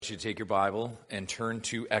you to take your Bible and turn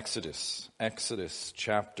to Exodus. Exodus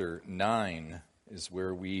chapter 9 is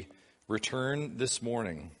where we return this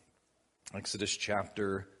morning. Exodus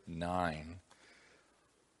chapter 9.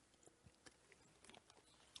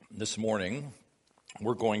 This morning,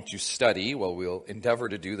 we're going to study, well, we'll endeavor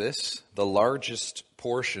to do this, the largest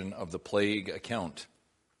portion of the plague account.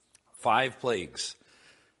 5 plagues.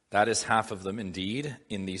 That is half of them indeed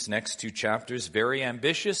in these next 2 chapters. Very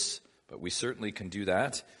ambitious, but we certainly can do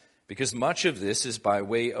that because much of this is by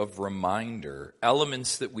way of reminder.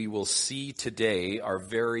 Elements that we will see today are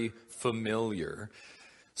very familiar.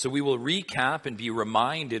 So we will recap and be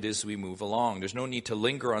reminded as we move along. There's no need to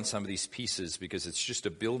linger on some of these pieces because it's just a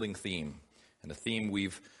building theme and a theme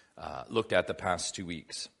we've looked at the past 2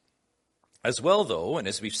 weeks. As well, though, and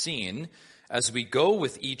as we've seen, as we go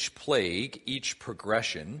with each plague, each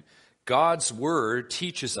progression, God's Word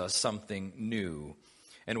teaches us something new.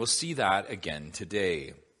 And we'll see that again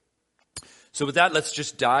today. So with that, let's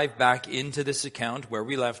just dive back into this account where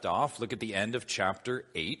we left off. Look at the end of chapter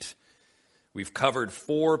 8. We've covered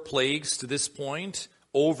 4 plagues to this point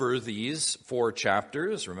over these 4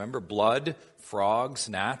 chapters. Remember, blood, frogs,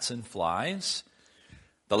 gnats, and flies.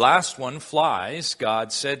 The last one, flies,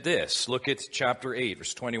 God said this. Look at chapter 8,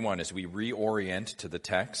 verse 21, as we reorient to the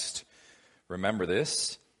text. Remember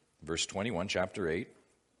this, verse 21, chapter 8.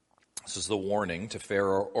 This is the warning to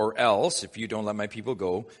Pharaoh, or else, if you don't let my people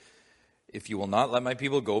go, if you will not let my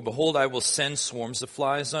people go, behold, I will send swarms of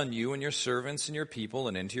flies on you and your servants and your people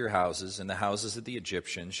and into your houses, and the houses of the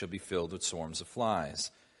Egyptians shall be filled with swarms of flies,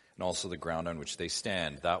 and also the ground on which they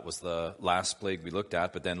stand. That was the last plague we looked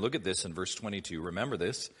at, but then look at this in verse 22. Remember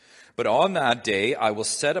this. But on that day I will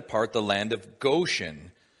set apart the land of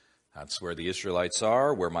Goshen. That's where the Israelites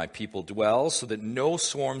are, where my people dwell, so that no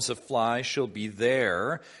swarms of flies shall be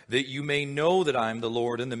there, that you may know that I am the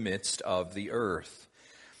Lord in the midst of the earth.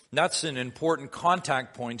 And that's an important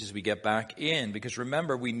contact point as we get back in, because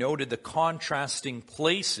remember, we noted the contrasting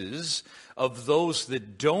places of those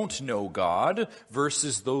that don't know God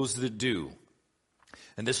versus those that do.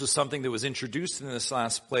 And this was something that was introduced in this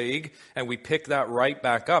last plague, and we pick that right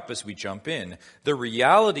back up as we jump in. The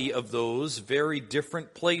reality of those very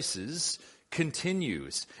different places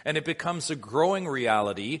continues, and it becomes a growing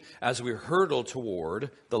reality as we hurtle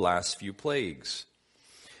toward the last few plagues.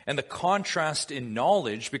 And the contrast in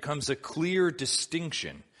knowledge becomes a clear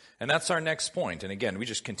distinction. And that's our next point. And again, we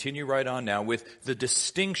just continue right on now with the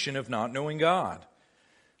distinction of not knowing God.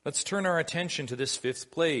 Let's turn our attention to this 5th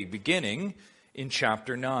plague, beginning in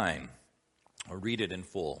chapter 9. I'll read it in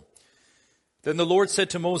full. Then the Lord said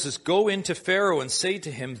to Moses, go in to Pharaoh and say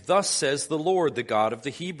to him, thus says the Lord, the God of the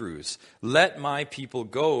Hebrews, let my people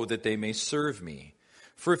go that they may serve me.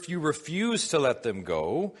 For if you refuse to let them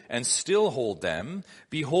go and still hold them,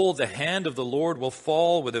 behold, the hand of the Lord will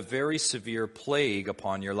fall with a very severe plague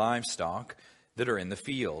upon your livestock that are in the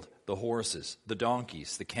field, the horses, the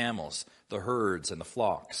donkeys, the camels, the herds, and the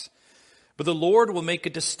flocks. But the Lord will make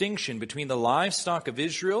a distinction between the livestock of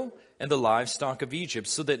Israel and the livestock of Egypt,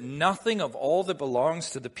 so that nothing of all that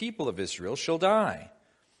belongs to the people of Israel shall die.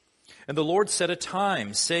 And the Lord set a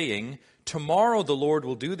time, saying, tomorrow the Lord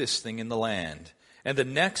will do this thing in the land. And the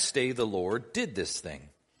next day the Lord did this thing.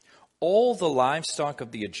 All the livestock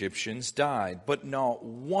of the Egyptians died, but not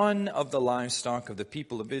one of the livestock of the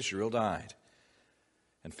people of Israel died.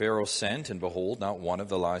 And Pharaoh sent, and behold, not one of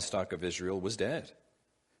the livestock of Israel was dead.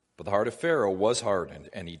 But the heart of Pharaoh was hardened,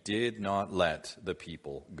 and he did not let the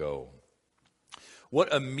people go.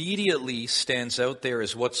 What immediately stands out there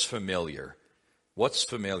is what's familiar. What's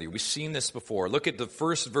familiar? We've seen this before. Look at the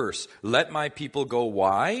first verse. Let my people go.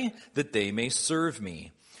 Why? That they may serve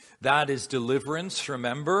me. That is deliverance,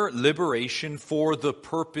 remember, liberation for the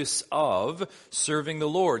purpose of serving the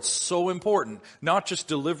Lord. So important. Not just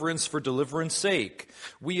deliverance for deliverance sake.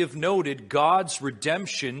 We have noted God's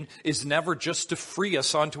redemption is never just to free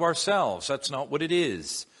us onto ourselves. That's not what it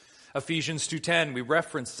is. Ephesians 2:10, we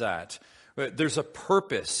reference that. There's a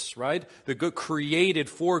purpose, right? The good created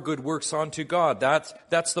for good works unto God.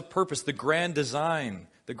 That's the purpose, the grand design,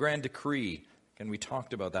 the grand decree. And we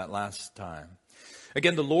talked about that last time.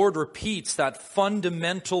 Again, the Lord repeats that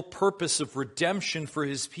fundamental purpose of redemption for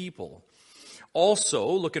his people. Also,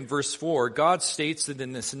 look in verse 4, God states that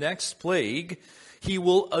in this next plague, he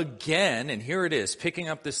will again, and here it is, picking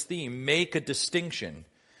up this theme, make a distinction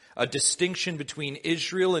between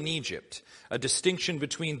Israel and Egypt, a distinction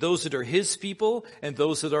between those that are his people and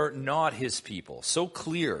those that are not his people. So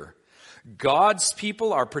clear. God's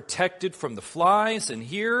people are protected from the flies, and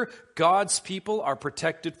here, God's people are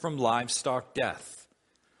protected from livestock death.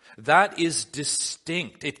 That is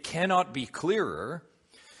distinct. It cannot be clearer.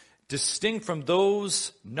 distinct from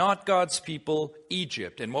those not God's people,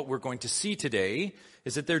 Egypt. And what we're going to see today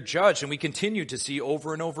is that they're judged, and we continue to see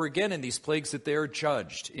over and over again in these plagues that they are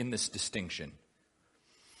judged in this distinction.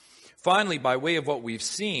 Finally, by way of what we've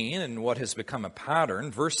seen and what has become a pattern,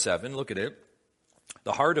 verse 7, look at it.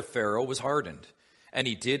 The heart of Pharaoh was hardened, and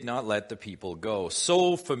he did not let the people go.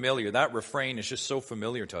 So familiar. That refrain is just so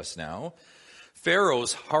familiar to us now.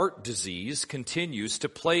 Pharaoh's heart disease continues to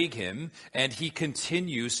plague him, and he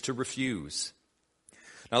continues to refuse.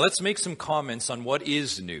 Now let's make some comments on what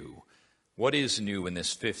is new. What is new in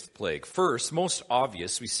this fifth plague? First, most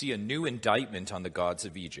obvious, we see a new indictment on the gods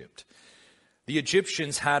of Egypt. The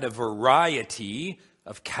Egyptians had a variety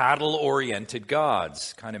of cattle-oriented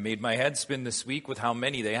gods. Kind of made my head spin this week with how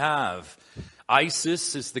many they have.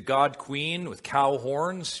 Isis is the god queen with cow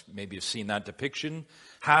horns. Maybe you've seen that depiction.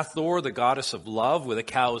 Hathor, the goddess of love with a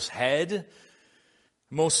cow's head.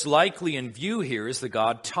 Most likely in view here is the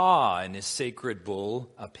god Ptah and his sacred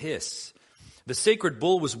bull Apis. The sacred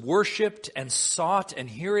bull was worshipped and sought, and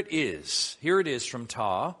here it is. Here it is from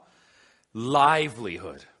Ptah.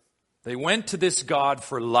 Livelihood. They went to this god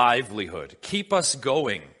for livelihood. Keep us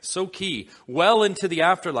going. So key. Well into the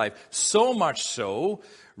afterlife. So much so,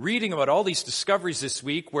 reading about all these discoveries this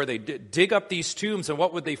week where they dig up these tombs, and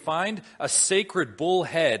what would they find? A sacred bull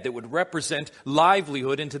head that would represent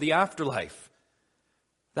livelihood into the afterlife.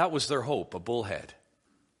 That was their hope, a bull head.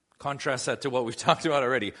 Contrast that to what we've talked about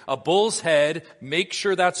already. A bull's head, make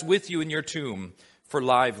sure that's with you in your tomb for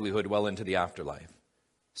livelihood well into the afterlife.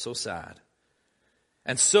 So sad.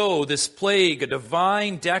 And so this plague, a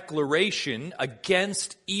divine declaration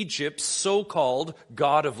against Egypt's so-called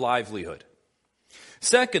God of livelihood.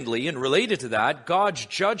 Secondly, and related to that, God's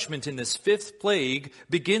judgment in this fifth plague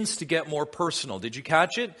begins to get more personal. Did you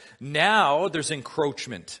catch it? Now there's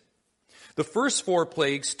encroachment. The first four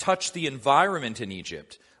plagues touch the environment in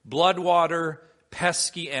Egypt. Blood water,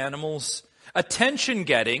 pesky animals, attention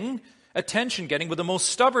getting, but the most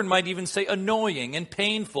stubborn might even say annoying and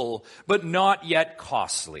painful, but not yet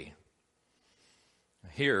costly.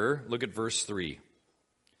 Here, look at verse 3.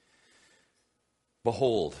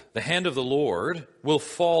 Behold, the hand of the Lord will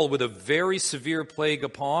fall with a very severe plague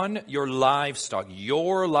upon your livestock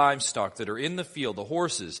that are in the field, the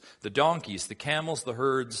horses, the donkeys, the camels, the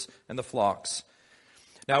herds, and the flocks.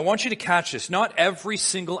 Now, I want you to catch this. Not every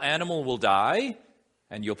single animal will die,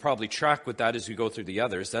 and you'll probably track with that as we go through the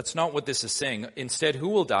others. That's not what this is saying. Instead, who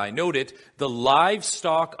will die? Note it, the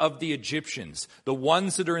livestock of the Egyptians, the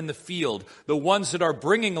ones that are in the field, the ones that are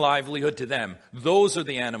bringing livelihood to them, those are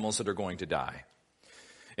the animals that are going to die.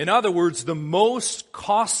 In other words, the most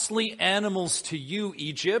costly animals to you,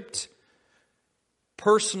 Egypt,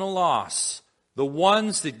 personal loss. The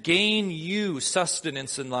ones that gain you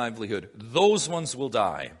sustenance and livelihood, those ones will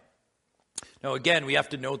die. Now again, we have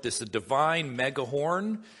to note this. The divine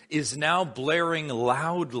megahorn is now blaring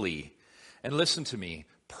loudly. And listen to me,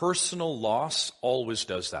 personal loss always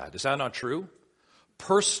does that. Is that not true?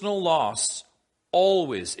 Personal loss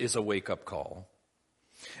always is a wake-up call.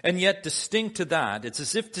 And yet, distinct to that, it's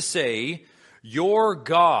as if to say, your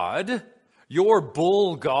God, your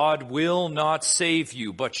bull God will not save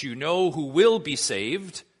you, but you know who will be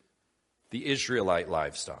saved? The Israelite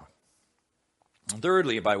livestock. And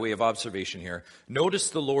thirdly, by way of observation here, notice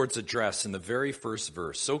the Lord's address in the very first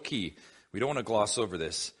verse. So key. We don't want to gloss over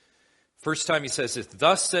this. First time he says this,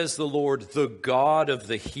 thus says the Lord, the God of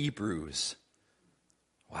the Hebrews.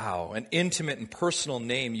 Wow, an intimate and personal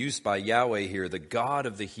name used by Yahweh here, the God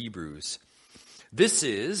of the Hebrews. This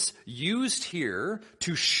is used here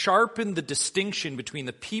to sharpen the distinction between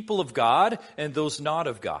the people of God and those not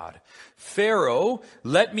of God. Pharaoh,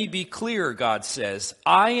 let me be clear, God says,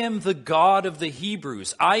 I am the God of the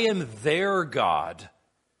Hebrews. I am their God.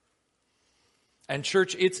 And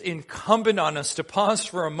church, it's incumbent on us to pause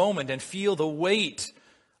for a moment and feel the weight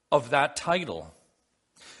of that title.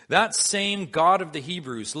 That same God of the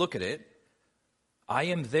Hebrews, look at it. I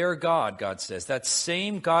am their God, God says. That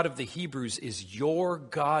same God of the Hebrews is your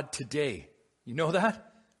God today. You know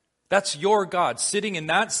that? That's your God. Sitting in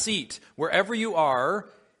that seat, wherever you are,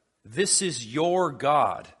 this is your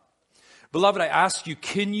God. Beloved, I ask you,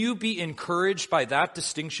 can you be encouraged by that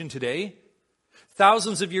distinction today?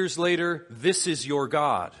 Thousands of years later, this is your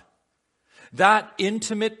God. That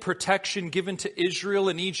intimate protection given to Israel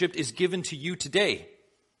and Egypt is given to you today.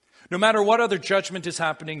 No matter what other judgment is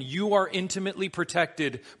happening, you are intimately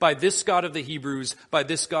protected by this God of the Hebrews, by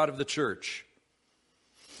this God of the church.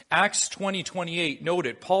 Acts 20:28, note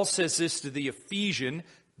it. Paul says this to the Ephesian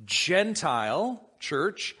Gentile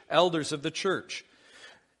church, elders of the church.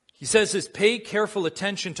 He says this, pay careful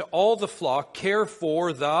attention to all the flock, care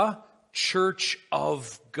for the church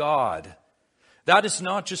of God. That is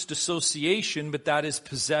not just association, but that is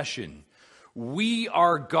possession. We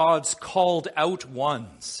are God's called out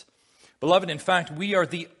ones. Beloved, in fact, we are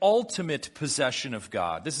the ultimate possession of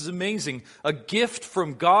God. This is amazing. A gift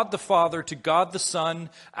from God the Father to God the Son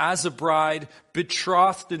as a bride,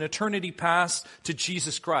 betrothed in eternity past to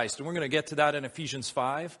Jesus Christ. And we're going to get to that in Ephesians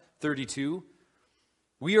 5:32.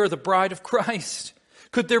 We are the bride of Christ.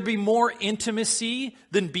 Could there be more intimacy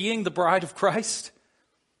than being the bride of Christ?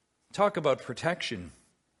 Talk about protection.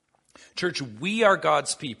 Church, we are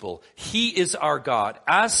God's people. He is our God.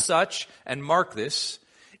 As such, and mark this,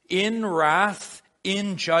 in wrath,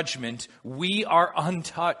 in judgment, we are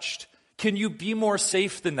untouched. Can you be more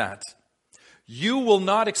safe than that? You will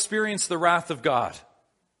not experience the wrath of God.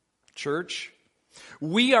 Church,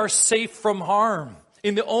 we are safe from harm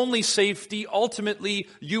in the only safety ultimately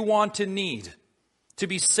you want and need. To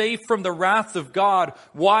be safe from the wrath of God.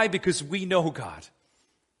 Why? Because we know God.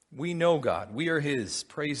 We know God. We are His.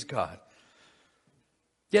 Praise God.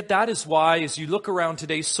 Yet that is why, as you look around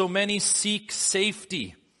today, so many seek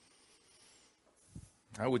safety.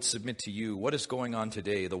 I would submit to you, what is going on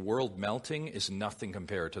today, the world melting, is nothing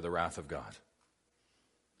compared to the wrath of God.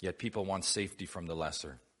 Yet people want safety from the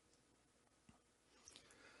lesser.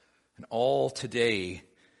 And all today,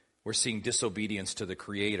 we're seeing disobedience to the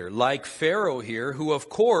Creator. Like Pharaoh here, who of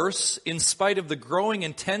course, in spite of the growing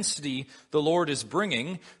intensity the Lord is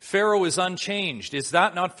bringing, Pharaoh is unchanged. Is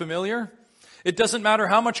that not familiar? It doesn't matter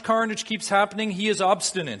how much carnage keeps happening, he is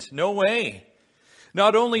obstinate. No way.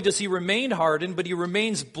 Not only does he remain hardened, but he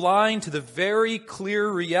remains blind to the very clear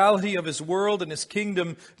reality of his world and his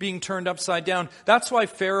kingdom being turned upside down. That's why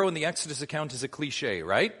Pharaoh in the Exodus account is a cliche,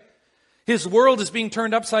 right? His world is being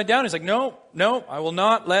turned upside down. He's like, no, I will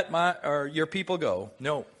not let your people go.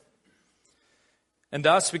 No. And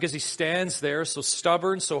thus, because he stands there so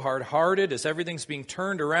stubborn, so hard-hearted, as everything's being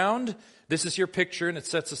turned around, this is your picture, and it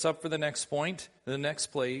sets us up for the next point, the next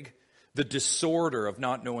plague, the disorder of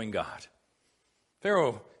not knowing God.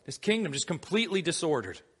 Pharaoh, his kingdom just completely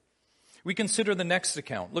disordered. We consider the next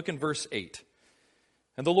account. Look in verse 8.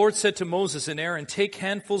 And the Lord said to Moses and Aaron, take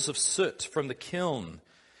handfuls of soot from the kiln,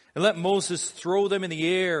 and let Moses throw them in the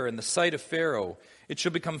air in the sight of Pharaoh. It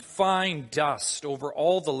shall become fine dust over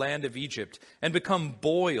all the land of Egypt, and become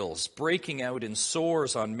boils breaking out in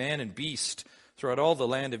sores on man and beast throughout all the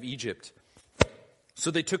land of Egypt.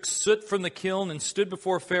 So they took soot from the kiln and stood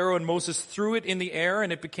before Pharaoh, and Moses threw it in the air,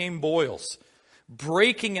 and it became boils,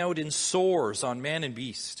 breaking out in sores on man and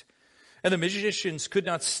beast. And the magicians could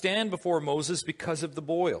not stand before Moses because of the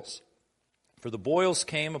boils. For the boils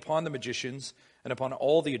came upon the magicians and upon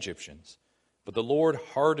all the Egyptians. But the Lord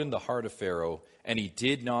hardened the heart of Pharaoh, and he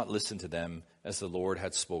did not listen to them as the Lord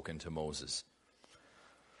had spoken to Moses.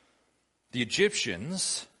 The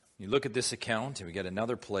Egyptians, you look at this account, and we get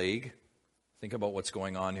another plague. Think about what's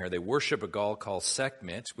going on here. They worship a god called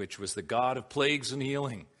Sekhmet, which was the god of plagues and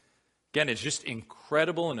healing. Again, it's just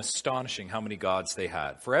incredible and astonishing how many gods they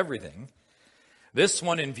had for everything. This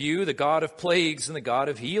one in view, the god of plagues and the god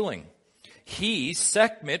of healing. He,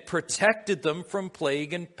 Sekhmet, protected them from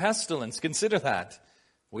plague and pestilence. Consider that.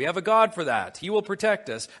 We have a God for that. He will protect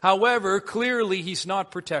us. However, clearly he's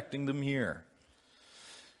not protecting them here.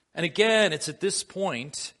 And again, it's at this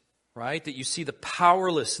point, right, that you see the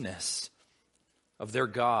powerlessness of their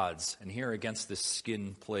gods. And here against this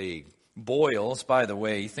skin plague. Boils, by the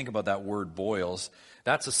way, you think about that word boils.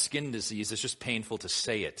 That's a skin disease. It's just painful to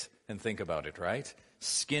say it and think about it, right?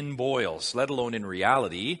 Skin boils, let alone in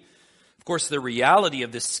reality. Of course, the reality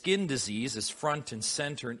of this skin disease is front and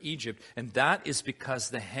center in Egypt, and that is because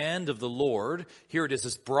the hand of the Lord, here it is,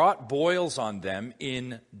 has brought boils on them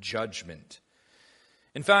in judgment.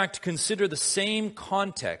 In fact, consider the same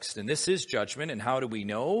context, and this is judgment, and how do we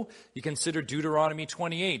know? You consider Deuteronomy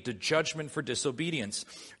 28, the judgment for disobedience.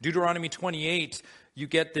 Deuteronomy 28, you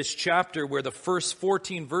get this chapter where the first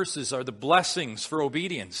 14 verses are the blessings for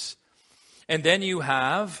obedience. And then you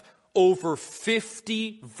have over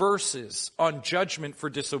 50 verses on judgment for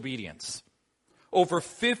disobedience. Over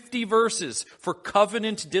 50 verses for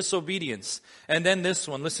covenant disobedience. And then this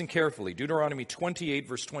one, listen carefully, Deuteronomy 28,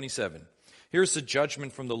 verse 27. Here's the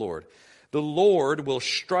judgment from the Lord. The Lord will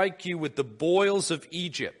strike you with the boils of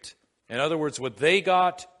Egypt. In other words, what they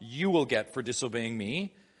got, you will get for disobeying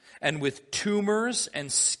me. And with tumors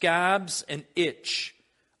and scabs and itch,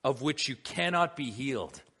 of which you cannot be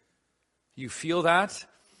healed. You feel that?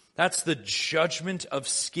 That's the judgment of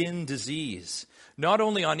skin disease. Not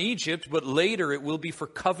only on Egypt, but later it will be for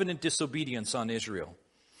covenant disobedience on Israel.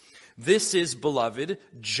 This is, beloved,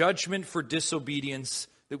 judgment for disobedience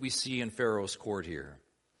that we see in Pharaoh's court here.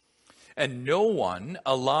 and no one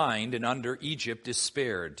aligned and under Egypt is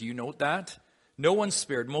spared. Do you note that? No one's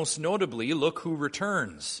spared. Most notably, look who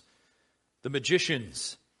returns. The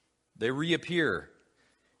magicians. They reappear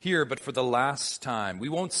here, but for the last time. We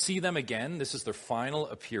won't see them again. This is their final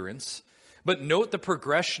appearance. But note the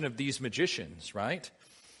progression of these magicians, right?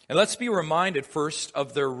 And let's be reminded first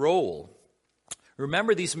of their role.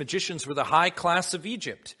 Remember, these magicians were the high class of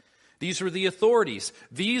Egypt. These were the authorities.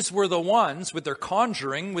 These were the ones with their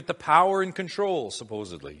conjuring, with the power and control,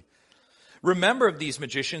 supposedly. Remember of these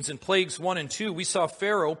magicians in Plagues 1 and 2, we saw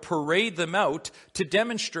Pharaoh parade them out to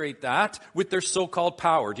demonstrate that with their so-called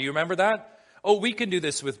power. Do you remember that? Oh, we can do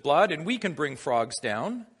this with blood, and we can bring frogs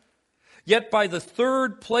down. Yet by the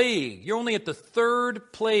third plague, you're only at the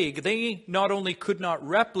third plague, they not only could not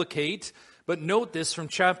replicate, but note this from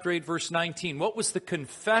chapter 8, verse 19. What was the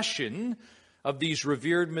confession of these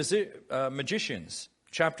revered magicians?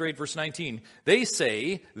 Chapter 8, verse 19. They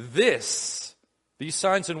say, these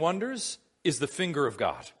signs and wonders, is the finger of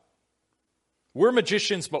God. We're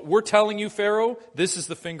magicians, but we're telling you, Pharaoh, this is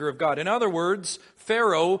the finger of God. In other words,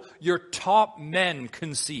 Pharaoh, your top men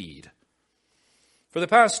concede. For the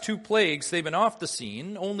past 2 plagues, they've been off the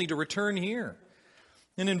scene, only to return here.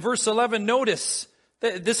 And in verse 11, notice,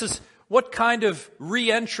 this is, what kind of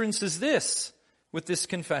re-entrance is this with this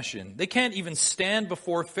confession? They can't even stand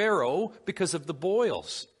before Pharaoh because of the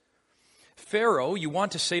boils. Pharaoh, you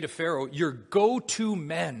want to say to Pharaoh, your go-to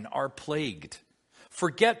men are plagued.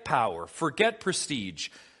 Forget power, forget prestige.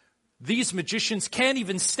 These magicians can't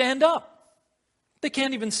even stand up. They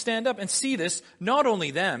can't even stand up and see this. Not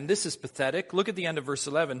only them, this is pathetic. Look at the end of verse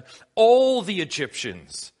 11. All the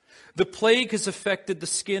Egyptians. The plague has affected the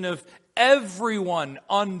skin of everyone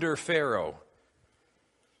under Pharaoh.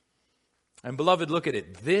 And beloved, look at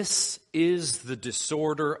it. This is the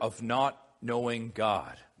disorder of not knowing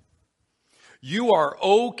God. You are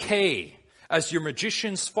okay as your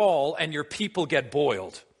magicians fall and your people get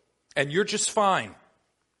boiled. And you're just fine.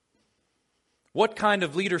 What kind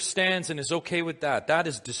of leader stands and is okay with that? That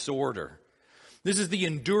is disorder. This is the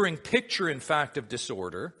enduring picture, in fact, of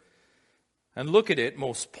disorder. And look at it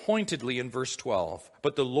most pointedly in verse 12.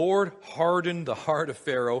 But the Lord hardened the heart of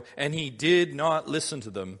Pharaoh, and he did not listen to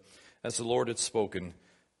them, as the Lord had spoken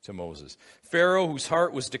to Moses. Pharaoh, whose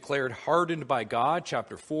heart was declared hardened by God,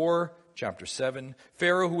 chapter 4, chapter 7.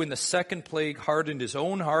 Pharaoh, who in the second plague hardened his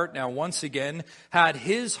own heart, now once again had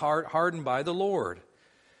his heart hardened by the Lord.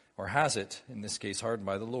 Or has it, in this case, hardened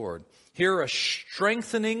by the Lord. Here, a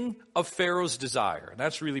strengthening of Pharaoh's desire. And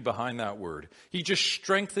that's really behind that word. He just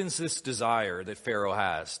strengthens this desire that Pharaoh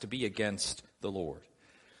has to be against the Lord.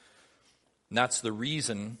 And that's the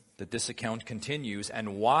reason that this account continues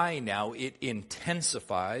and why now it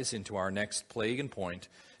intensifies into our next plague and point.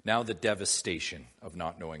 Now the devastation of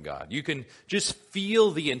not knowing God. You can just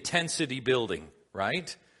feel the intensity building,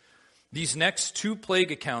 right? These next 2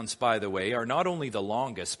 plague accounts, by the way, are not only the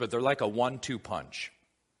longest, but they're like a 1-2 punch.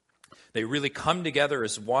 They really come together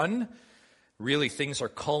as one. Really, things are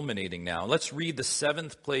culminating now. Let's read the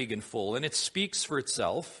 7th plague in full, and it speaks for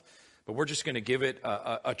itself, but we're just going to give it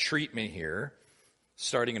a treatment here,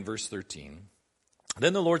 starting in verse 13.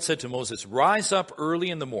 Then the Lord said to Moses, rise up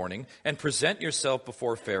early in the morning and present yourself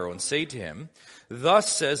before Pharaoh and say to him, thus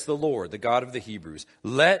says the Lord, the God of the Hebrews,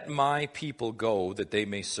 let my people go that they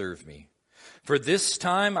may serve me. For this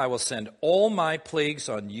time I will send all my plagues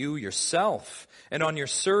on you yourself and on your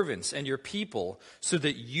servants and your people, so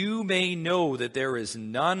that you may know that there is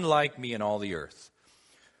none like me in all the earth.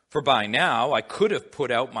 For by now I could have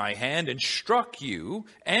put out my hand and struck you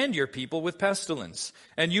and your people with pestilence,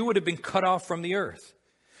 and you would have been cut off from the earth.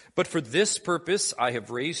 But for this purpose I have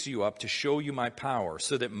raised you up to show you my power,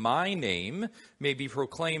 so that my name may be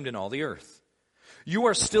proclaimed in all the earth. You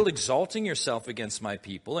are still exalting yourself against my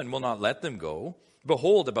people and will not let them go.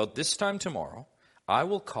 Behold, about this time tomorrow, I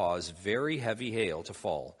will cause very heavy hail to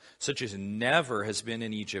fall, such as never has been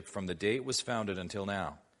in Egypt from the day it was founded until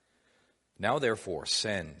now. Now therefore,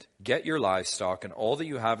 send, get your livestock and all that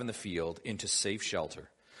you have in the field into safe shelter.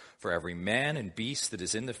 For every man and beast that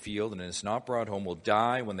is in the field and is not brought home will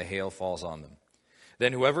die when the hail falls on them.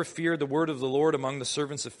 Then whoever feared the word of the Lord among the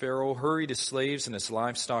servants of Pharaoh hurried his slaves and his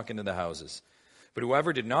livestock into the houses. But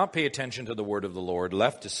whoever did not pay attention to the word of the Lord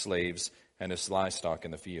left his slaves and his livestock in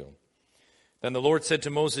the field. Then the Lord said to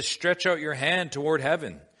Moses, stretch out your hand toward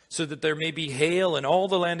heaven, so that there may be hail in all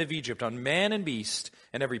the land of Egypt, on man and beast,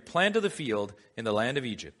 and every plant of the field in the land of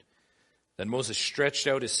Egypt. Then Moses stretched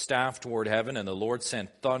out his staff toward heaven, and the Lord sent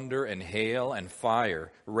thunder and hail, and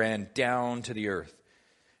fire ran down to the earth.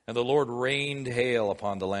 And the Lord rained hail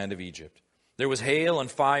upon the land of Egypt. There was hail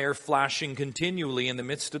and fire flashing continually in the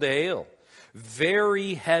midst of the hail.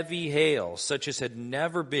 very heavy hail, such as had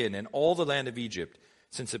never been in all the land of Egypt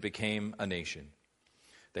since it became a nation.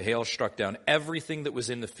 The hail struck down everything that was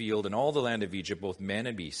in the field in all the land of Egypt, both man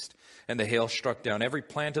and beast. And the hail struck down every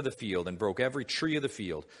plant of the field and broke every tree of the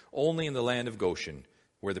field. Only in the land of Goshen,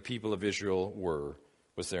 where the people of Israel were,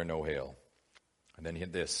 was there no hail. And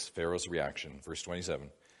then this, Pharaoh's reaction, verse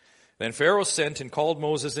 27. Then Pharaoh sent and called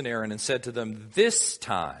Moses and Aaron and said to them, "This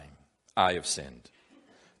time I have sinned.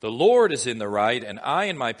 The Lord is in the right, and I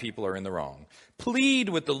and my people are in the wrong. Plead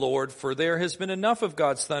with the Lord, for there has been enough of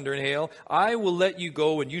God's thunder and hail. I will let you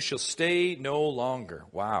go, and you shall stay no longer."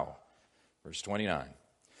 Wow. Verse 29.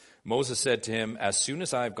 Moses said to him, "As soon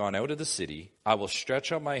as I have gone out of the city, I will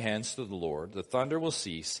stretch out my hands to the Lord. The thunder will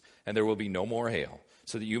cease, and there will be no more hail,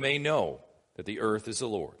 so that you may know that the earth is the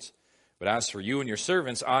Lord's. But as for you and your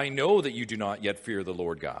servants, I know that you do not yet fear the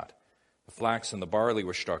Lord God." The flax and the barley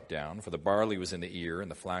were struck down, for the barley was in the ear and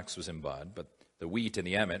the flax was in bud, but the wheat and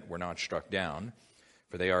the emmet were not struck down,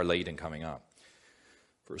 for they are late in coming up.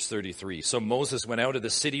 Verse 33, so Moses went out of the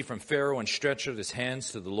city from Pharaoh and stretched out his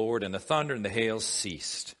hands to the Lord, and the thunder and the hail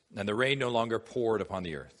ceased, and the rain no longer poured upon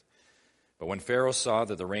the earth. But when Pharaoh saw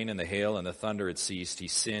that the rain and the hail and the thunder had ceased, he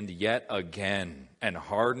sinned yet again and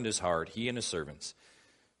hardened his heart, he and his servants.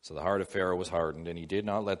 So the heart of Pharaoh was hardened, and he did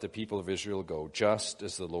not let the people of Israel go, just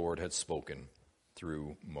as the Lord had spoken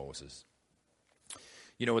through Moses.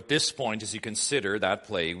 You know, at this point, as you consider that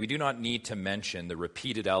plague, we do not need to mention the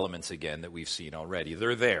repeated elements again that we've seen already.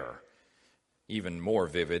 They're there, even more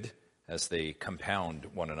vivid as they compound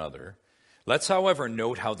one another. Let's, however,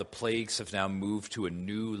 note how the plagues have now moved to a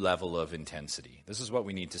new level of intensity. This is what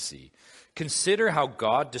we need to see. Consider how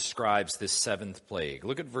God describes this seventh plague.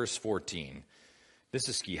 Look at verse 14. This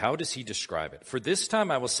is key. How does he describe it? "For this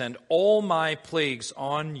time I will send all my plagues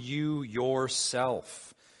on you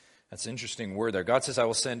yourself." That's an interesting word there. God says, "I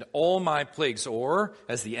will send all my plagues," or,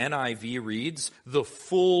 as the NIV reads, "the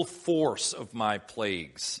full force of my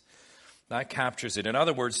plagues." That captures it. In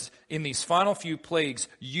other words, in these final few plagues,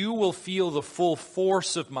 you will feel the full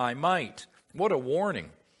force of my might. What a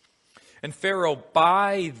warning. And Pharaoh,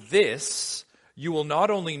 by this, you will not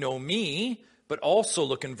only know me, but also,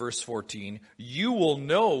 look in verse 14, you will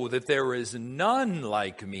know that there is none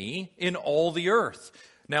like me in all the earth.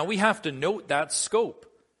 Now we have to note that scope.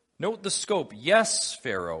 Note the scope. Yes,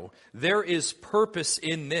 Pharaoh, there is purpose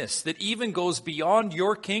in this that even goes beyond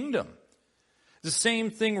your kingdom. The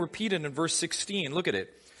same thing repeated in verse 16. Look at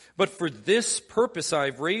it. "But for this purpose I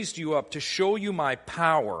have raised you up, to show you my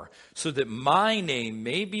power, so that my name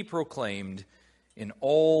may be proclaimed in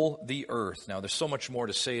all the earth." Now there's so much more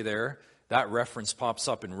to say there. That reference pops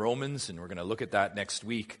up in Romans, and we're going to look at that next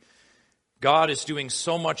week. God is doing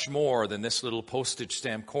so much more than this little postage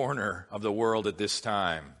stamp corner of the world at this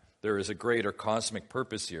time. There is a greater cosmic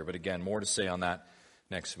purpose here, but again, more to say on that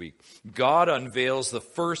next week. God unveils the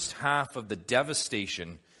first half of the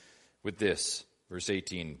devastation with this. Verse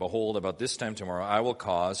 18, "Behold, about this time tomorrow I will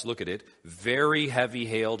cause," look at it, "very heavy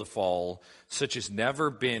hail to fall, such as never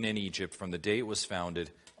been in Egypt from the day it was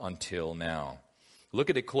founded until now." Look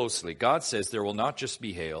at it closely. God says there will not just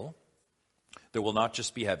be hail. There will not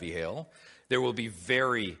just be heavy hail. There will be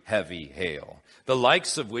very heavy hail, the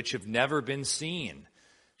likes of which have never been seen.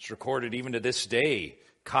 It's recorded even to this day.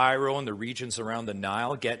 Cairo and the regions around the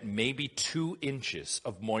Nile get maybe 2 inches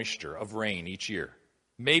of moisture, of rain each year.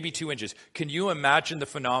 Maybe 2 inches. Can you imagine the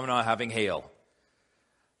phenomenon of having hail?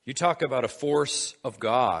 You talk about a force of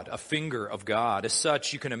God, a finger of God. As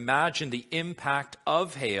such, you can imagine the impact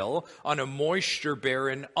of hail on a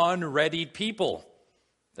moisture-barren, unreadied people.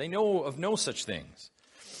 They know of no such things.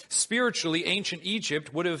 Spiritually, ancient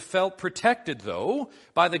Egypt would have felt protected, though,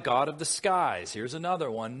 by the God of the skies. Here's another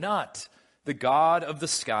one, Nut, the God of the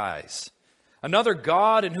skies. Another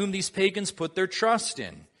God in whom these pagans put their trust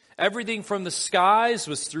in. Everything from the skies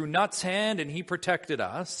was through Nut's hand, and he protected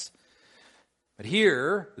us. But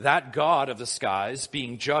here, that God of the skies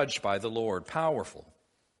being judged by the Lord, powerful.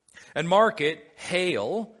 And mark it,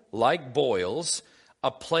 hail, like boils, a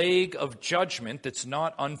plague of judgment that's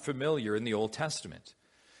not unfamiliar in the Old Testament.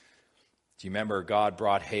 Do you remember God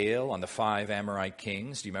brought hail on the 5 Amorite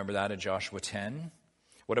kings? Do you remember that in Joshua 10?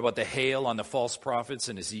 What about the hail on the false prophets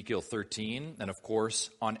in Ezekiel 13? And of course,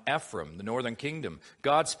 on Ephraim, the northern kingdom,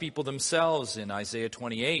 God's people themselves in Isaiah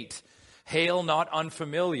 28. Hail, not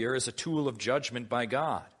unfamiliar, as a tool of judgment by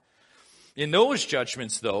God. In those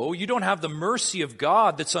judgments, though, you don't have the mercy of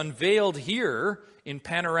God that's unveiled here in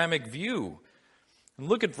panoramic view. And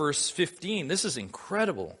look at verse 15. This is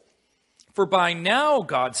incredible. "For by now,"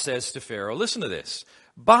 God says to Pharaoh, listen to this,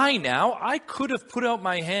 By now, I could have put out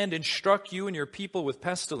my hand and struck you and your people with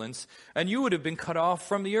pestilence, and you would have been cut off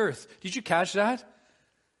from the earth. Did you catch that?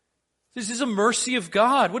 This is a mercy of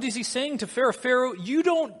God. What is he saying to Pharaoh? Pharaoh, you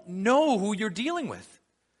don't know who you're dealing with.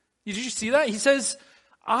 Did you see that? He says,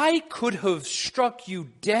 I could have struck you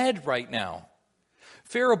dead right now.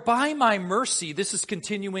 Pharaoh, by my mercy, this is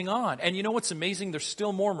continuing on. And you know what's amazing? There's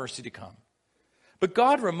still more mercy to come. But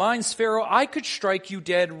God reminds Pharaoh, I could strike you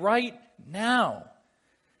dead right now.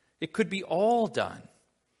 It could be all done.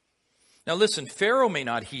 Now listen, Pharaoh may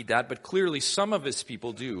not heed that, but clearly some of his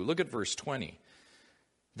people do. Look at verse 20.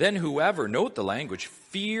 Then whoever, note the language,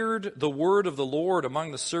 feared the word of the Lord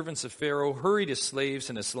among the servants of Pharaoh, hurried his slaves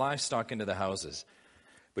and his livestock into the houses.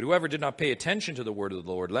 But whoever did not pay attention to the word of the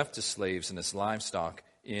Lord left his slaves and his livestock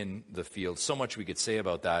in the field. So much we could say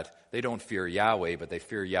about that. They don't fear Yahweh, but they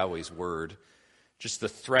fear Yahweh's word. Just the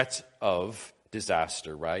threat of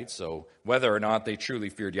disaster, right? So whether or not they truly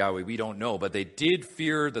feared Yahweh, we don't know. But they did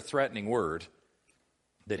fear the threatening word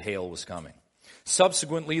that hail was coming.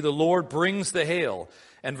 Subsequently, the Lord brings the hail.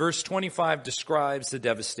 And verse 25 describes the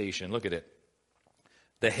devastation. Look at it.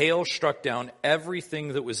 The hail struck down everything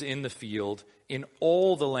that was in the field in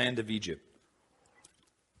all the land of Egypt.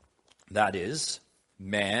 That is,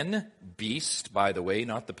 man, beast, by the way,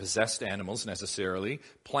 not the possessed animals necessarily,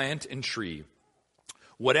 plant and tree.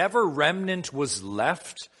 Whatever remnant was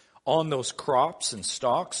left on those crops and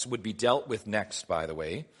stalks would be dealt with next, by the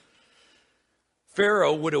way.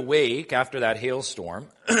 Pharaoh would awake after that hailstorm,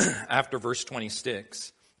 after verse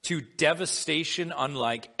 26, to devastation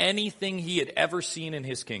unlike anything he had ever seen in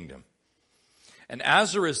his kingdom. And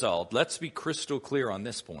as a result, let's be crystal clear on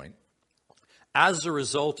this point, as a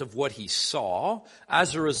result of what he saw,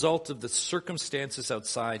 as a result of the circumstances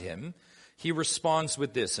outside him, he responds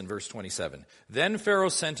with this in verse 27. Then Pharaoh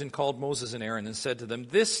sent and called Moses and Aaron and said to them,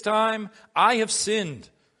 this time I have sinned.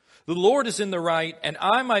 The Lord is in the right, and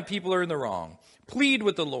I, my people, are in the wrong. Plead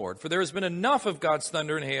with the Lord, for there has been enough of God's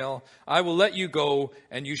thunder and hail. I will let you go,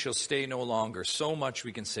 and you shall stay no longer. So much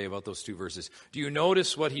we can say about those two verses. Do you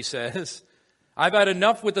notice what he says? I've had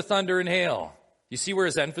enough with the thunder and hail. You see where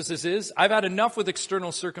his emphasis is? I've had enough with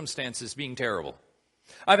external circumstances being terrible.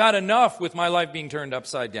 I've had enough with my life being turned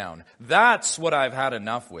upside down. That's what I've had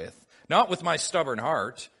enough with. Not with my stubborn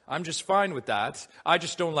heart. I'm just fine with that. I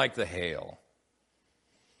just don't like the hail.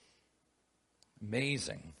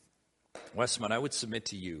 Amazing. Westmont, I would submit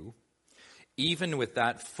to you, even with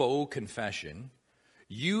that faux confession,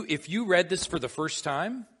 if you read this for the first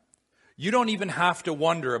time, you don't even have to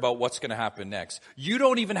wonder about what's going to happen next. You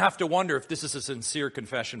don't even have to wonder if this is a sincere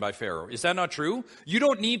confession by Pharaoh. Is that not true? You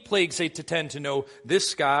don't need plagues 8 to 10 to know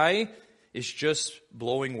this guy is just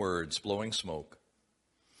blowing words, blowing smoke.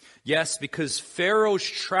 Yes, because Pharaoh's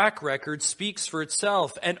track record speaks for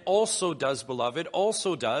itself, and also does, beloved,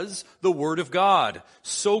 also does the Word of God.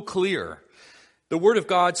 So clear. The Word of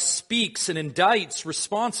God speaks and indicts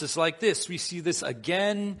responses like this. We see this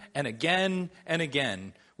again and again and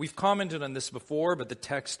again. We've commented on this before, but the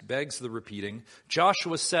text begs the repeating.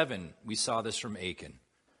 Joshua 7, we saw this from Achan.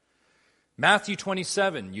 Matthew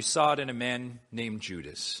 27, you saw it in a man named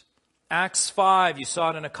Judas. Acts 5, you saw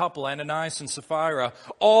it in a couple, Ananias and Sapphira,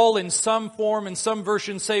 all in some form, in some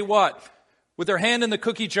version say what? With their hand in the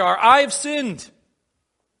cookie jar, I've sinned.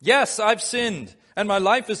 Yes, I've sinned, and my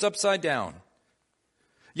life is upside down.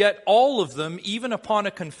 Yet all of them, even upon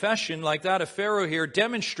a confession like that of Pharaoh here,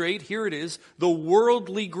 demonstrate, here it is, the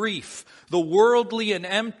worldly grief, the worldly and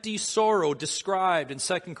empty sorrow described in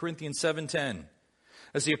 2 Corinthians 7:10.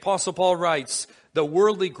 As the Apostle Paul writes, the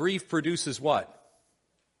worldly grief produces what?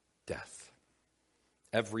 Death.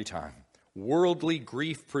 Every time. Worldly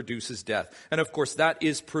grief produces death. And of course, that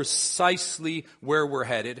is precisely where we're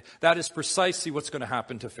headed. That is precisely what's going to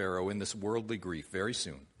happen to Pharaoh in this worldly grief very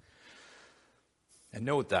soon. And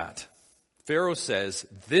note that. Pharaoh says,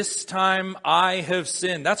 this time I have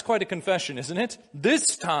sinned. That's quite a confession, isn't it?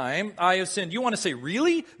 This time I have sinned. You want to say,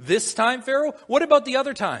 really? This time, Pharaoh? What about the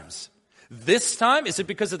other times? This time? Is it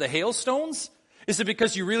because of the hailstones? Is it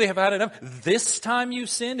because you really have had enough? This time you've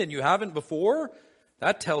sinned and you haven't before?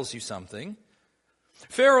 That tells you something.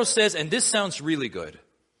 Pharaoh says, and this sounds really good.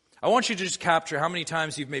 I want you to just capture how many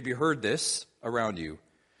times you've maybe heard this around you.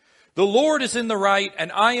 The Lord is in the right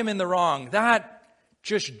and I am in the wrong. That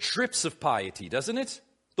just drips of piety, doesn't it?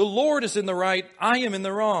 The Lord is in the right, I am in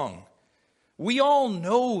the wrong. We all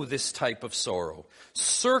know this type of sorrow.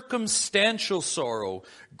 Circumstantial sorrow.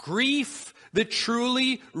 Grief that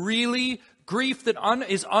truly, really, grief that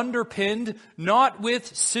is underpinned not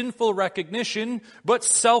with sinful recognition, but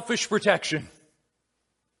selfish protection.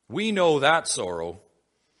 We know that sorrow.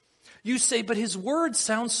 You say, but his words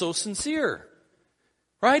sound so sincere.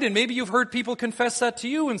 Right? And maybe you've heard people confess that to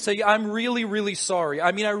you and say, I'm really, really sorry.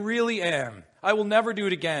 I mean, I really am. I will never do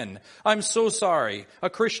it again. I'm so sorry. A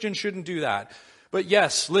Christian shouldn't do that. But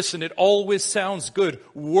yes, listen, it always sounds good.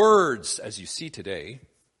 Words, as you see today,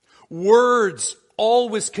 words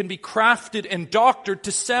always can be crafted and doctored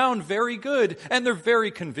to sound very good, and they're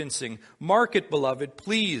very convincing. Mark it, beloved,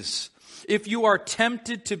 please. If you are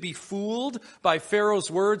tempted to be fooled by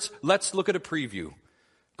Pharaoh's words, let's look at a preview.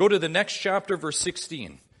 Go to the next chapter, verse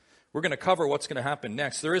 16. We're going to cover what's going to happen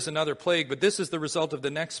next. There is another plague, but this is the result of the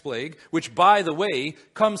next plague, which, by the way,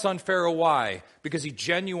 comes on Pharaoh. Why? Because he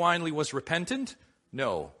genuinely was repentant?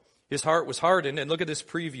 No. His heart was hardened. And look at this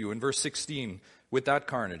preview in verse 16 with that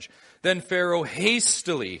carnage. Then Pharaoh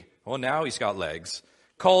hastily, well, now he's got legs,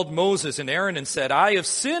 called Moses and Aaron and said, I have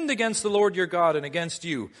sinned against the Lord your God and against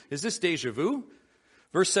you. Is this déjà vu?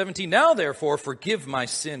 Verse 17, now therefore forgive my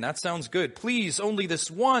sin. That sounds good. Please, only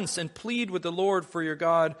this once, and plead with the Lord for your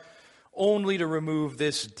God, only to remove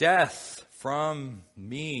this death from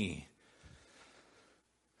me.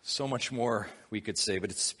 So much more we could say,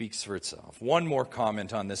 but it speaks for itself. One more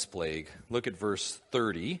comment on this plague. Look at verse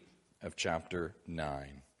 30 of chapter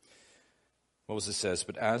 9. Moses says,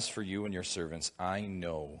 but as for you and your servants, I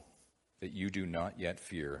know that you do not yet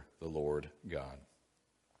fear the Lord God.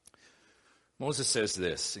 Moses says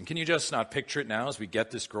this, and can you just not picture it now as we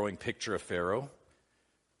get this growing picture of Pharaoh?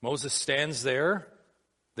 Moses stands there,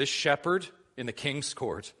 this shepherd in the king's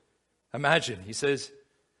court. Imagine, he says,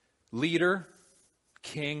 leader,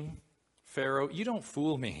 king, Pharaoh, you don't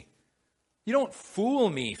fool me. You don't fool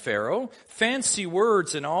me, Pharaoh. Fancy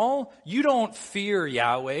words and all. You don't fear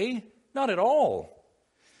Yahweh. Not at all.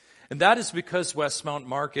 And that is because, Westmount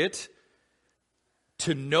Market,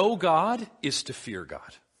 to know God is to fear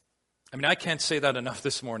God. I mean, I can't say that enough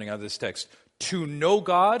this morning out of this text. To know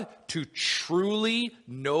God, to truly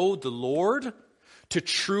know the Lord, to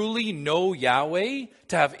truly know Yahweh,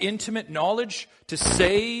 to have intimate knowledge, to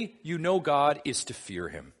say you know God is to fear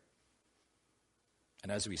Him.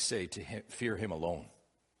 And as we say, to fear Him alone.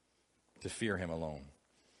 To fear Him alone.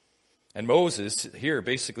 And Moses here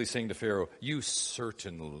basically saying to Pharaoh, you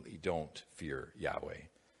certainly don't fear Yahweh.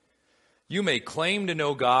 You may claim to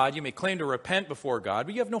know God, you may claim to repent before God,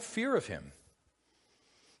 but you have no fear of Him.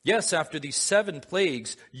 Yes, after these 7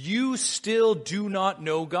 plagues, you still do not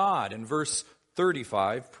know God. And verse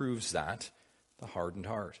 35 proves that, the hardened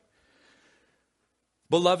heart.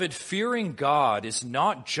 Beloved, fearing God is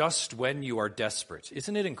not just when you are desperate.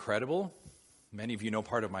 Isn't it incredible? Many of you know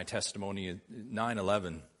part of my testimony at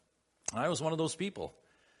 9/11. I was one of those people.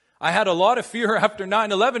 I had a lot of fear after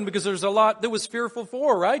 9/11 because there's a lot that was fearful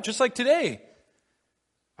for, right? Just like today.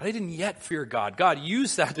 But I didn't yet fear God. God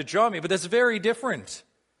used that to draw me, but that's very different.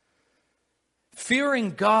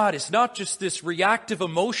 Fearing God is not just this reactive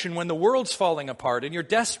emotion when the world's falling apart and you're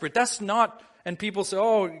desperate. That's not, and people say,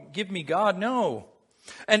 oh, give me God. No.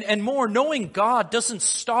 And more, knowing God doesn't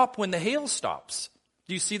stop when the hail stops.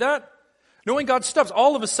 Do you see that? Knowing God stops.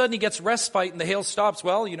 All of a sudden he gets respite and the hail stops.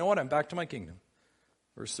 Well, you know what? I'm back to my kingdom.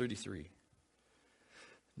 Verse 33.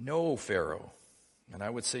 No, Pharaoh. And I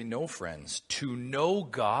would say no, friends. To know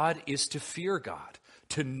God is to fear God.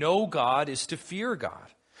 To know God is to fear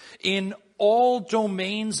God. In all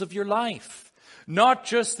domains of your life. Not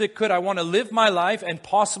just that I want to live my life and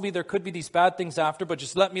possibly there could be these bad things after, but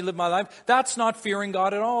just let me live my life. That's not fearing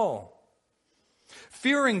God at all.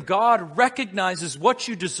 Fearing God recognizes what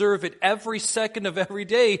you deserve at every second of every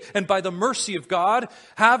day, and by the mercy of God,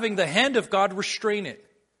 having the hand of God restrain it.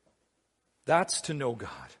 That's to know God.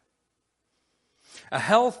 A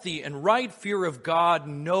healthy and right fear of God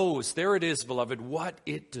knows, there it is, beloved, what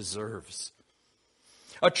it deserves.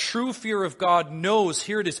 A true fear of God knows,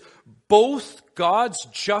 here it is, both God's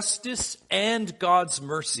justice and God's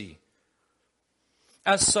mercy.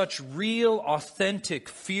 As such, real, authentic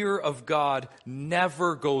fear of God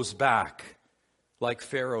never goes back like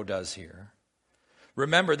Pharaoh does here.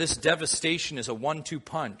 Remember, this devastation is a 1-2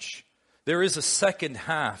 punch. There is a second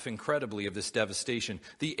half, incredibly, of this devastation.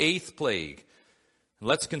 The 8th plague.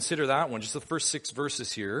 Let's consider that one, just the first 6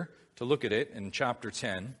 verses here, to look at it in chapter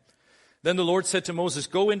 10. Then the Lord said to Moses,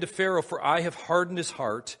 go into Pharaoh, for I have hardened his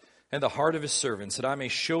heart and the heart of his servants, that I may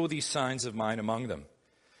show these signs of mine among them.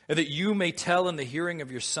 And that you may tell in the hearing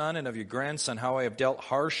of your son and of your grandson how I have dealt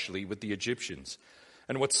harshly with the Egyptians,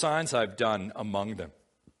 and what signs I have done among them,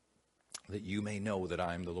 that you may know that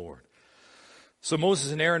I am the Lord. So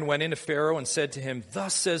Moses and Aaron went into Pharaoh and said to him,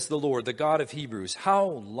 thus says the Lord, the God of Hebrews, how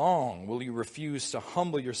long will you refuse to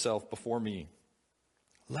humble yourself before me?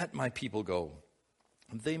 Let my people go,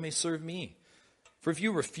 and they may serve me. For if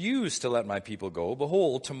you refuse to let my people go,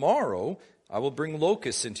 behold, tomorrow I will bring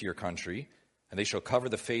locusts into your country, And they shall cover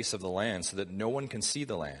the face of the land so that no one can see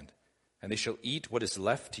the land. And they shall eat what is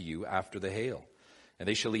left to you after the hail. And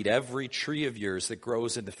they shall eat every tree of yours that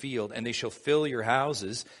grows in the field. And they shall fill your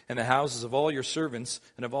houses and the houses of all your servants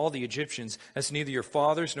and of all the Egyptians, as neither your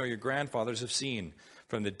fathers nor your grandfathers have seen,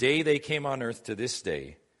 from the day they came on earth to this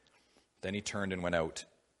day. Then he turned and went out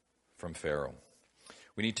from Pharaoh.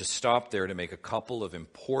 We need to stop there to make a couple of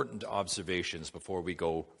important observations before we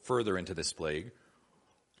go further into this plague.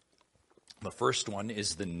 The first one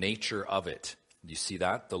is the nature of it. You see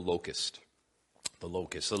that? The locust. The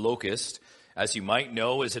locust. The locust, as you might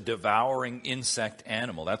know, is a devouring insect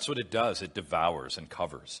animal. That's what it does. It devours and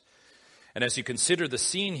covers. And as you consider the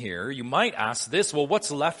scene here, you might ask this, well,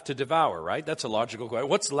 what's left to devour, right? That's a logical question.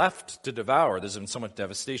 What's left to devour? There's been so much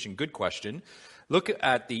devastation. Good question. Look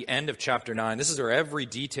at the end of chapter 9. This is where every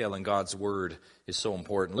detail in God's word is so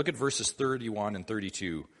important. Look at verses 31 and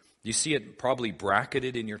 32. You see it probably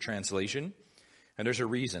bracketed in your translation, and there's a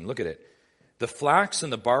reason. Look at it. The flax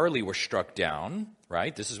and the barley were struck down,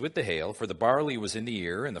 right? This is with the hail, for the barley was in the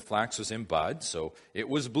ear and the flax was in bud, so it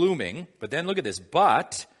was blooming. But then look at this.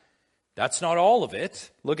 But that's not all of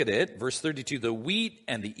it. Look at it. Verse 32, the wheat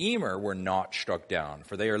and the emmer were not struck down,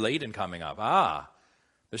 for they are late in coming up.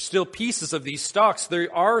 There's still pieces of these stalks.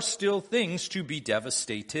 There are still things to be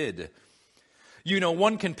devastated. You know,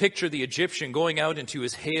 one can picture the Egyptian going out into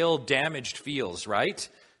his hail-damaged fields, right?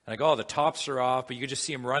 And like, the tops are off, but you could just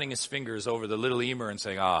see him running his fingers over the little emmer and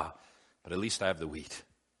saying, but at least I have the wheat.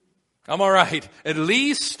 I'm all right. At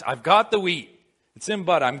least I've got the wheat. It's in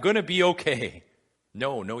bud. I'm going to be okay.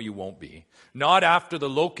 No, you won't be. Not after the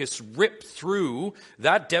locusts rip through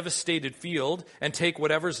that devastated field and take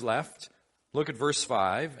whatever's left. Look at verse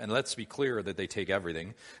 5, and let's be clear that they take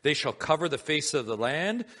everything. They shall cover the face of the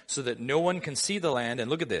land so that no one can see the land.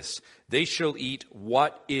 And look at this. They shall eat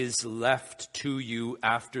what is left to you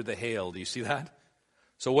after the hail. Do you see that?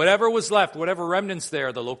 So whatever was left, whatever remnants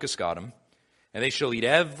there, the locusts got them. And they shall eat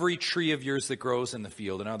every tree of yours that grows in the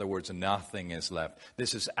field. In other words, nothing is left.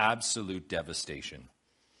 This is absolute devastation.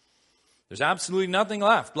 There's absolutely nothing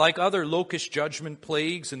left. Like other locust judgment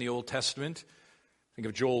plagues in the Old Testament. Think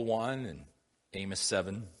of Joel 1 and Amos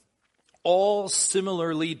 7, all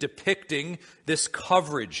similarly depicting this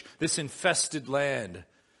coverage, this infested land,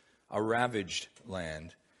 a ravaged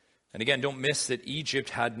land. And again, don't miss that Egypt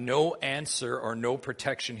had no answer or no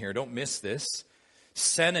protection here. Don't miss this.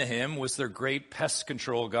 Sennacherib was their great pest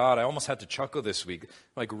control god. I almost had to chuckle this week.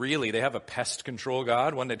 Like, really? They have a pest control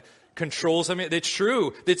god? One that controls them? It's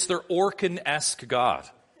true. It's their Orkin-esque god.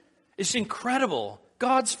 It's incredible.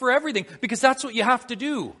 God's for everything, because that's what you have to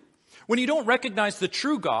do. When you don't recognize the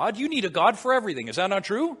true God, you need a God for everything. Is that not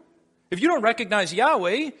true? If you don't recognize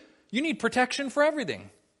Yahweh, you need protection for everything.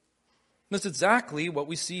 That's exactly what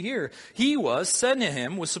we see here.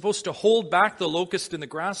 Sennacherib was supposed to hold back the locust and the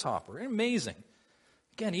grasshopper. Amazing.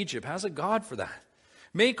 Again, Egypt has a God for that.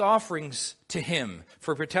 Make offerings to him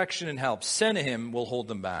for protection and help. Sennacherib will hold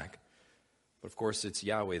them back. But of course, it's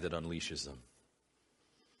Yahweh that unleashes them.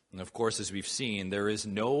 And of course, as we've seen, there is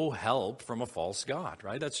no help from a false god,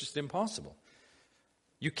 right? That's just impossible.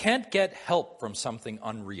 You can't get help from something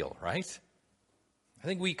unreal, right? I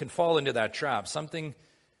think we can fall into that trap. Something,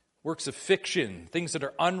 works of fiction, things that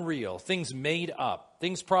are unreal, things made up,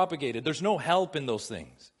 things propagated. There's no help in those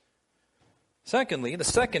things. Secondly, the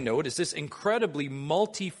second note is this incredibly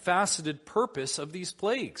multifaceted purpose of these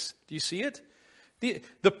plagues. Do you see it?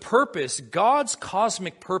 The purpose, God's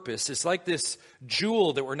cosmic purpose, is like this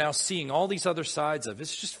jewel that we're now seeing all these other sides of.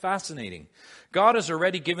 It's just fascinating. God has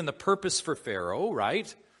already given the purpose for Pharaoh, right?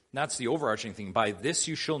 And that's the overarching thing. By this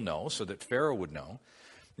you shall know, so that Pharaoh would know.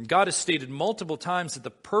 And God has stated multiple times that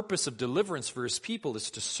the purpose of deliverance for his people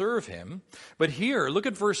is to serve him. But here, look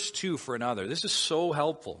at verse 2 for another. This is so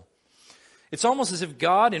helpful. It's almost as if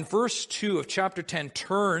God, in verse 2 of chapter 10,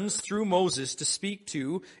 turns through Moses to speak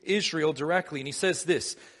to Israel directly. And he says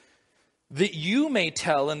this, that you may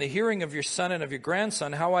tell in the hearing of your son and of your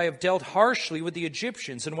grandson how I have dealt harshly with the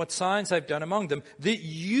Egyptians and what signs I've done among them, that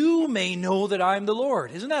you may know that I am the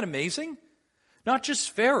Lord. Isn't that amazing? Not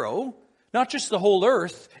just Pharaoh, not just the whole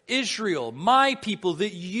earth, Israel, my people,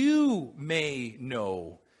 that you may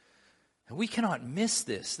know. We cannot miss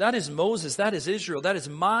this. That is Moses. That is Israel. That is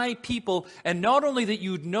my people. And not only that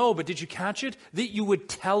you'd know, but did you catch it? That you would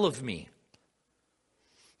tell of me.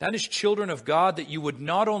 That is children of God, that you would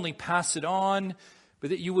not only pass it on,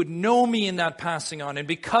 but that you would know me in that passing on. And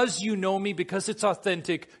because you know me, because it's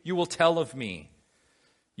authentic, you will tell of me.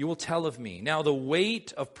 You will tell of me. Now, the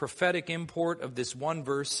weight of prophetic import of this one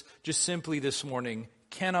verse, just simply this morning,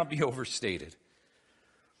 cannot be overstated.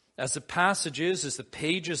 as the passages, as the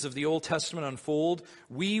pages of the Old Testament unfold,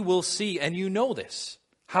 we will see, and you know this,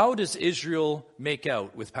 how does Israel make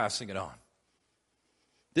out with passing it on?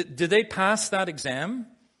 Did they pass that exam?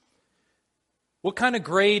 What kind of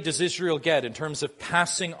grade does Israel get in terms of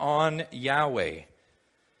passing on Yahweh?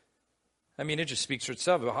 I mean, it just speaks for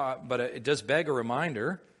itself, but it does beg a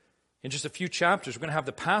reminder. In just a few chapters, we're going to have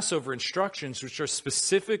the Passover instructions, which are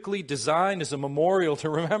specifically designed as a memorial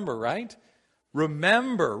to remember, right?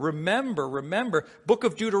 Remember, remember, remember. Book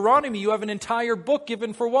of Deuteronomy, you have an entire book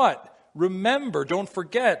given for what? Remember, don't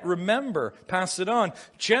forget, remember, pass it on.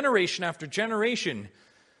 Generation after generation.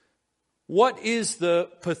 What is the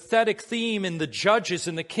pathetic theme in the Judges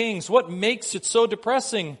and the Kings? What makes it so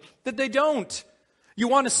depressing? That they don't. You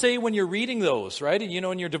want to say when you're reading those, right? And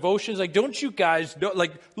in your devotions, like, don't you guys,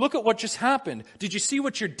 look at what just happened. Did you see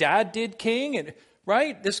what your dad did, King? And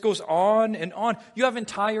right? This goes on and on. You have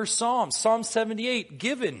entire Psalms, Psalm 78,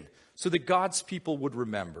 given so that God's people would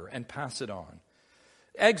remember and pass it on.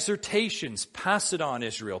 Exhortations, pass it on,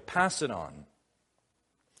 Israel, pass it on.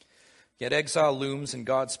 Yet exile looms and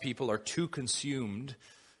God's people are too consumed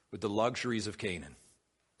with the luxuries of Canaan.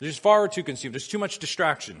 They're just far too consumed. There's too much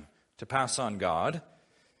distraction to pass on God.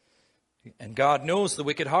 And God knows the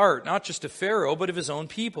wicked heart, not just of Pharaoh, but of his own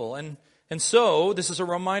people. And so, this is a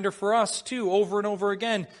reminder for us too, over and over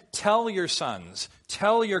again. Tell your sons,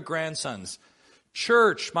 tell your grandsons.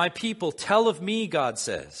 Church, my people, tell of me, God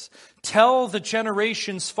says. Tell the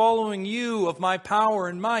generations following you of my power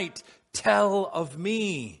and might. Tell of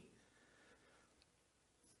me.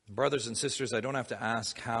 Brothers and sisters, I don't have to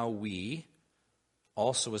ask how we,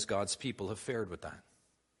 also as God's people, have fared with that.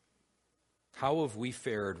 How have we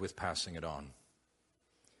fared with passing it on?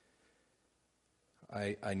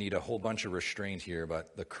 I need a whole bunch of restraint here,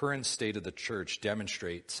 but the current state of the church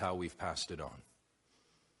demonstrates how we've passed it on.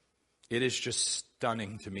 It is just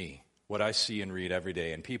stunning to me what I see and read every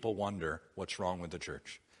day, and people wonder what's wrong with the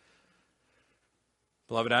church.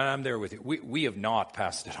 Beloved, I'm there with you. We have not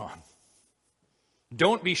passed it on.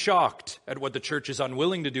 Don't be shocked at what the church is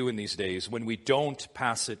unwilling to do in these days when we don't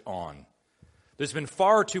pass it on. There's been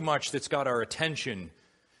far too much that's got our attention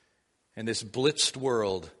in this blitzed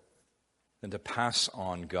world than to pass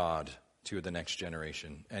on God to the next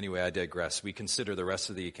generation. Anyway, I digress. We consider the rest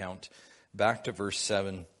of the account. Back to verse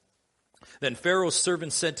 7. Then Pharaoh's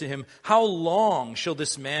servants said to him, "How long shall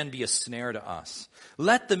this man be a snare to us?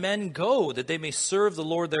 Let the men go, that they may serve the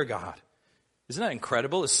Lord their God." Isn't that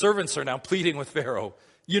incredible? His servants are now pleading with Pharaoh.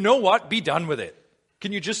 You know what? Be done with it.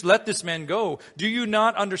 Can you just let this man go? Do you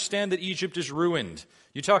not understand that Egypt is ruined?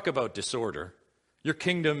 You talk about disorder. Your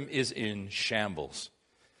kingdom is in shambles.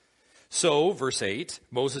 So, verse 8,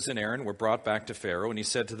 Moses and Aaron were brought back to Pharaoh, and he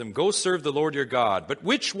said to them, "Go serve the Lord your God. But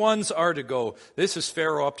which ones are to go?" This is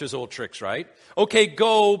Pharaoh up to his old tricks, right? Okay,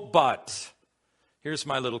 go, but here's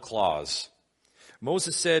my little clause.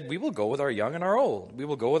 Moses said, "We will go with our young and our old. We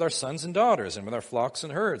will go with our sons and daughters and with our flocks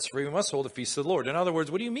and herds, for we must hold a feast of the Lord." In other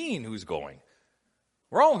words, what do you mean, who's going?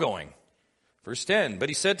 We're all going. Verse 10, but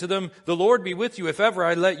he said to them, "The Lord be with you if ever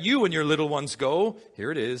I let you and your little ones go."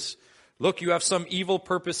 Here it is. "Look, you have some evil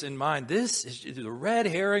purpose in mind." This is the red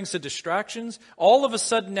herrings, the distractions. All of a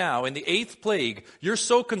sudden now, in the 8th plague, you're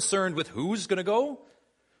so concerned with who's going to go?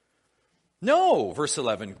 No, verse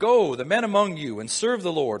 11, "Go, the men among you, and serve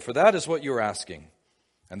the Lord, for that is what you are asking."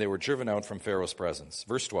 And they were driven out from Pharaoh's presence.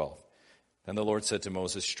 Verse 12, then the Lord said to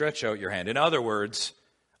Moses, "Stretch out your hand." In other words,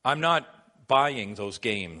 I'm not buying those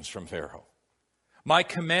games from Pharaoh. My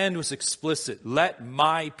command was explicit. Let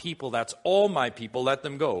my people, that's all my people, let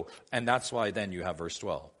them go. And that's why then you have verse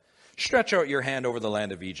 12. "Stretch out your hand over the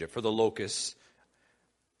land of Egypt for the locusts,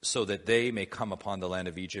 so that they may come upon the land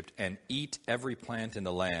of Egypt and eat every plant in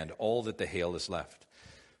the land, all that the hail is left."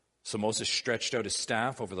 So Moses stretched out his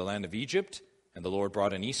staff over the land of Egypt, and the Lord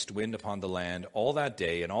brought an east wind upon the land all that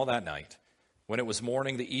day and all that night. When it was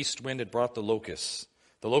morning, the east wind had brought the locusts.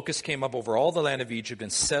 The locusts came up over all the land of Egypt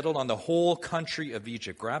and settled on the whole country of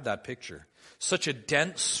Egypt. Grab that picture. Such a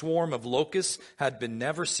dense swarm of locusts had been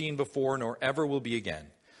never seen before, nor ever will be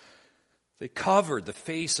again. They covered the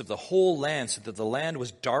face of the whole land so that the land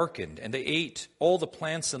was darkened, and they ate all the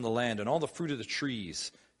plants in the land and all the fruit of the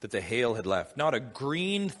trees that the hail had left. Not a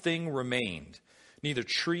green thing remained, neither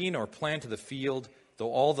tree nor plant of the field, through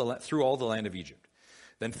all the land of Egypt.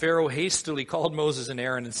 Then Pharaoh hastily called Moses and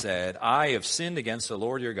Aaron and said, "I have sinned against the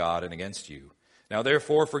Lord your God and against you. Now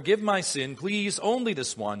therefore forgive my sin, please, only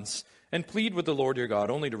this once, and plead with the Lord your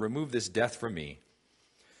God only to remove this death from me."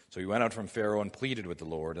 So he went out from Pharaoh and pleaded with the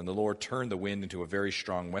Lord, and the Lord turned the wind into a very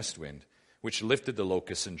strong west wind, which lifted the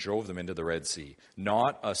locusts and drove them into the Red Sea.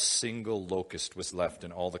 Not a single locust was left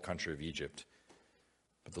in all the country of Egypt.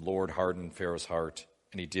 But the Lord hardened Pharaoh's heart,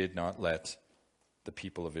 and he did not let the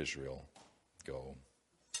people of Israel go.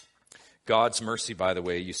 God's mercy, by the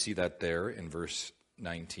way, you see that there in verse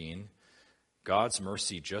 19. God's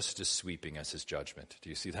mercy just as sweeping as his judgment. Do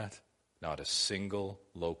you see that? Not a single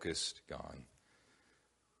locust gone.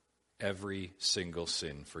 Every single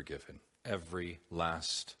sin forgiven. Every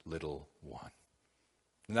last little one.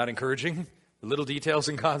 Isn't that encouraging? The little details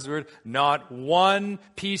in God's word. Not one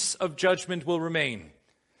piece of judgment will remain.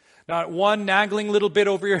 Not one nagging little bit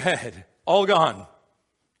over your head. All gone.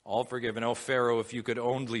 All forgiven. Oh, Pharaoh, if you could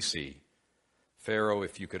only see. Pharaoh,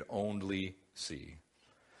 if you could only see.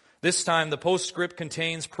 This time, the postscript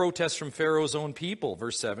contains protests from Pharaoh's own people,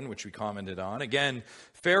 verse 7, which we commented on. Again,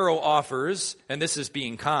 Pharaoh offers, and this is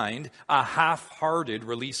being kind, a half-hearted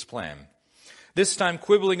release plan. This time,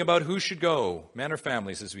 quibbling about who should go, men or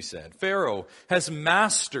families, as we said. Pharaoh has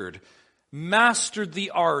mastered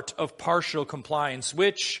the art of partial compliance,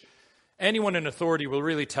 which anyone in authority will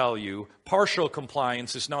really tell you, partial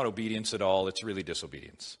compliance is not obedience at all, it's really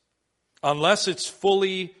disobedience. Unless it's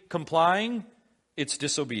fully complying, it's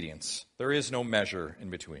disobedience. There is no measure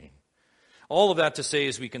in between. All of that to say,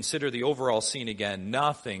 as we consider the overall scene again,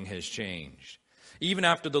 nothing has changed. Even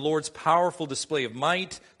after the Lord's powerful display of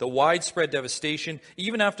might, the widespread devastation,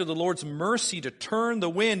 even after the Lord's mercy to turn the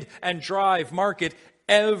wind and drive, mark it,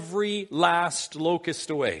 every last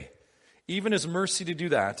locust away. Even his mercy to do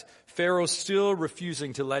that, Pharaoh's still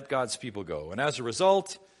refusing to let God's people go. And as a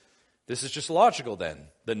result, this is just logical then.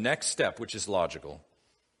 The next step, which is logical.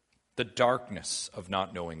 The darkness of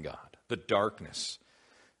not knowing God. The darkness.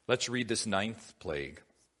 Let's read this 9th plague.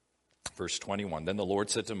 Verse 21. Then the Lord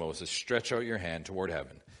said to Moses, stretch out your hand toward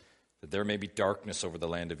heaven, that there may be darkness over the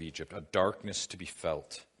land of Egypt, a darkness to be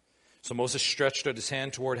felt. So Moses stretched out his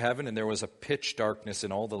hand toward heaven, and there was a pitch darkness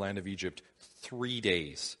in all the land of Egypt 3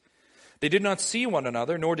 days. They did not see one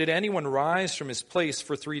another, nor did anyone rise from his place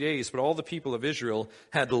for 3 days, but all the people of Israel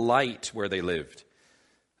had light where they lived.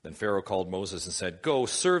 Then Pharaoh called Moses and said, go,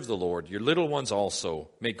 serve the Lord. Your little ones also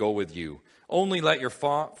may go with you. Only let your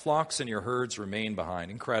flocks and your herds remain behind.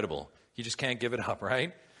 Incredible. You just can't give it up,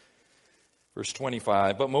 right? Verse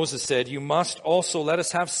 25, but Moses said, you must also let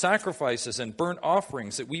us have sacrifices and burnt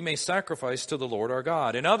offerings that we may sacrifice to the Lord our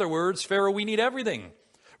God. In other words, Pharaoh, we need everything.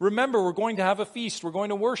 Remember, we're going to have a feast. We're going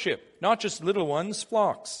to worship, not just little ones,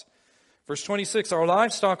 flocks. Verse 26, our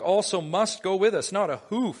livestock also must go with us. Not a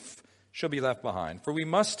hoof shall be left behind, for we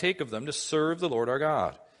must take of them to serve the Lord our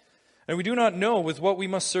God. And we do not know with what we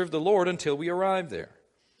must serve the Lord until we arrive there.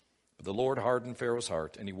 But the Lord hardened Pharaoh's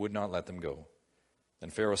heart, and he would not let them go. Then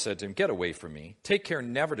Pharaoh said to him, get away from me. Take care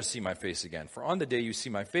never to see my face again, for on the day you see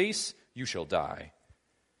my face, you shall die.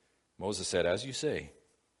 Moses said, as you say,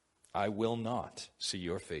 I will not see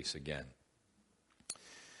your face again.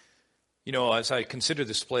 You know, as I consider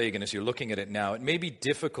this plague, and as you're looking at it now, it may be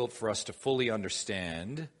difficult for us to fully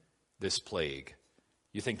understand this plague.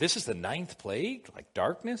 You think this is the 9th plague, like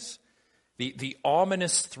darkness? The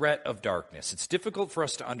ominous threat of darkness. It's difficult for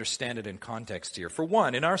us to understand it in context here. For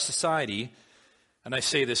one, in our society, and I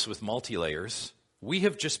say this with multi-layers, we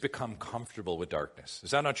have just become comfortable with darkness. Is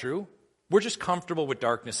that not true? We're just comfortable with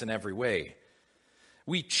darkness in every way.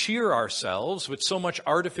 We cheer ourselves with so much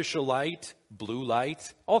artificial light, blue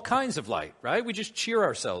light, all kinds of light, right? We just cheer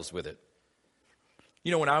ourselves with it.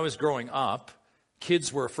 You know, when I was growing up,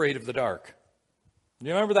 kids were afraid of the dark.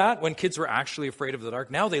 You remember that? When kids were actually afraid of the dark?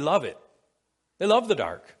 Now they love it. They love the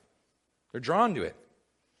dark. They're drawn to it.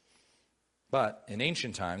 But in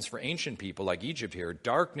ancient times, for ancient people like Egypt here,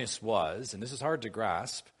 darkness was, and this is hard to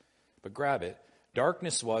grasp, but grab it,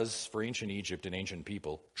 darkness was, for ancient Egypt and ancient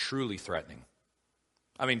people, truly threatening.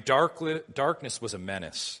 I mean, darkness was a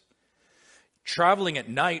menace. Traveling at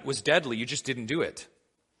night was deadly. You just didn't do it.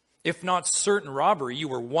 If not certain robbery, you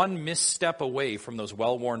were one misstep away from those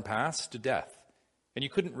well-worn paths to death. And you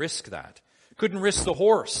couldn't risk that. Couldn't risk the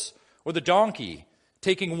horse or the donkey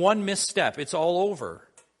taking one misstep. It's all over.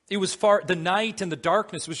 It was the night and the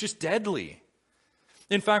darkness was just deadly.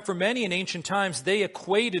 In fact, for many in ancient times, they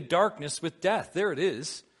equated darkness with death. There it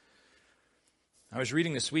is. I was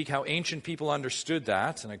reading this week how ancient people understood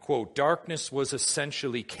that, and I quote, darkness was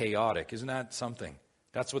essentially chaotic. Isn't that something?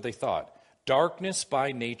 That's what they thought. Darkness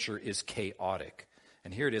by nature is chaotic.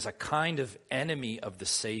 And here it is, a kind of enemy of the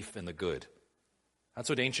safe and the good. That's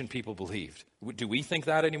what ancient people believed. Do we think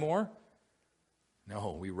that anymore?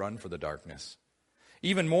 No, we run for the darkness.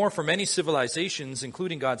 Even more, for many civilizations,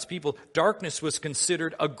 including God's people, darkness was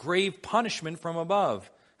considered a grave punishment from above.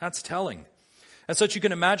 That's telling. As such, you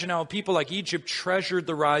can imagine how people like Egypt treasured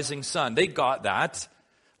the rising sun. They got that,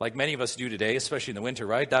 like many of us do today, especially in the winter,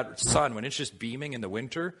 right? That sun, when it's just beaming in the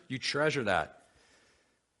winter, you treasure that.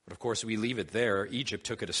 But of course, we leave it there. Egypt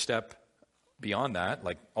took it a step beyond that,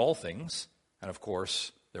 like all things. And of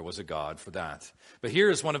course, there was a God for that. But here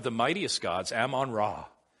is one of the mightiest gods, Ammon-Ra.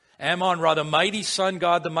 Ammon-Ra, the mighty sun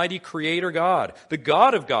god, the mighty creator God, the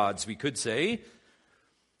God of gods, we could say.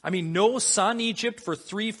 I mean, no sun, Egypt, for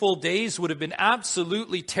 3 full days would have been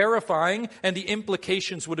absolutely terrifying, and the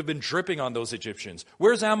implications would have been dripping on those Egyptians.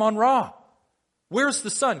 Where's Ammon-Ra? Where's the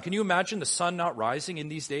sun? Can you imagine the sun not rising in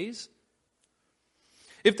these days?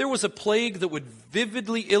 If there was a plague that would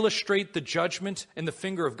vividly illustrate the judgment and the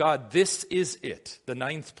finger of God, this is it, the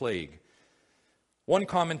 9th plague. One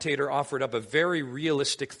commentator offered up a very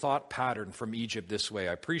realistic thought pattern from Egypt this way.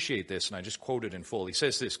 I appreciate this, and I just quote it in full. He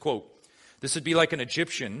says this, quote, "This would be like an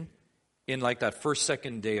Egyptian in like that first,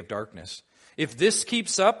 second day of darkness. If this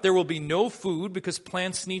keeps up, there will be no food because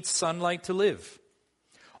plants need sunlight to live.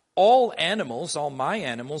 All animals, all my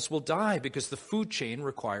animals, will die because the food chain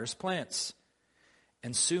requires plants.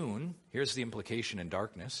 And soon, here's the implication in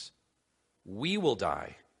darkness, we will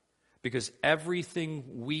die because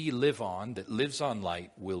everything we live on that lives on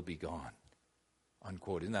light will be gone."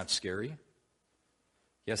 Unquote. Isn't that scary?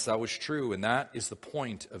 Yes, that was true, and that is the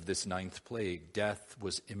point of this 9th plague. Death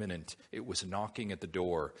was imminent. It was knocking at the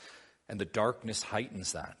door, and the darkness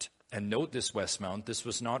heightens that. And note this, Westmount, this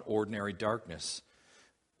was not ordinary darkness.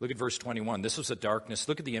 Look at verse 21. This was a darkness,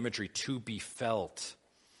 look at the imagery, to be felt.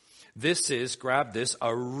 This is, grab this,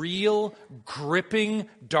 a real gripping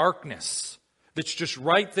darkness that's just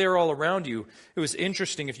right there all around you. It was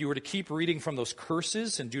interesting, if you were to keep reading from those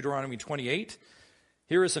curses in Deuteronomy 28,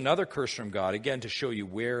 here is another curse from God, again, to show you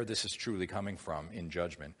where this is truly coming from in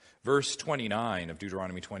judgment. Verse 29 of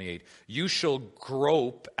Deuteronomy 28, "You shall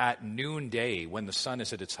grope at noonday when the sun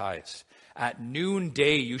is at its highest. At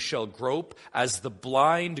noonday you shall grope as the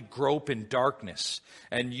blind grope in darkness,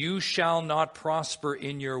 and you shall not prosper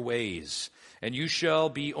in your ways. And you shall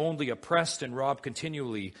be only oppressed and robbed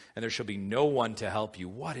continually, and there shall be no one to help you."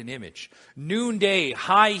 What an image. Noonday,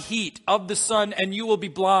 high heat of the sun, and you will be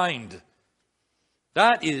blind.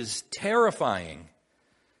 That is terrifying.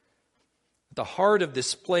 At the heart of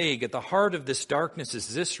this plague, at the heart of this darkness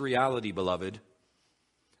is this reality, beloved.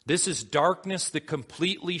 This is darkness that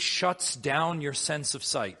completely shuts down your sense of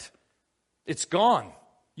sight. It's gone.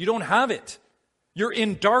 You don't have it. You're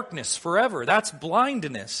in darkness forever. That's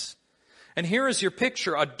blindness. And here is your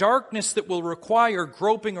picture, a darkness that will require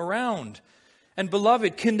groping around. And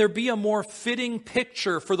beloved, can there be a more fitting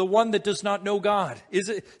picture for the one that does not know God? Is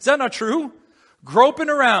that not true? Groping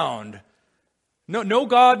around. No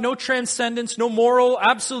God, no transcendence, no moral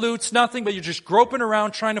absolutes, nothing, but you're just groping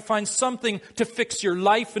around trying to find something to fix your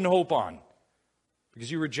life and hope on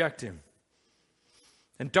because you reject Him.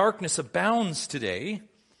 And darkness abounds today.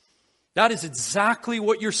 That is exactly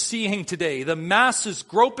what you're seeing today. The masses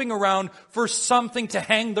groping around for something to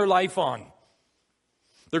hang their life on.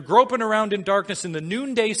 They're groping around in darkness in the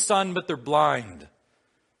noonday sun, but they're blind.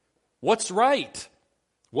 What's right?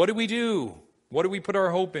 What do we do? What do we put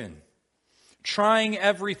our hope in? Trying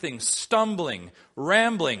everything, stumbling,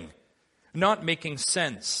 rambling, not making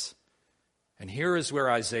sense. And here is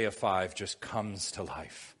where Isaiah 5 just comes to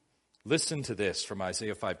life. Listen to this from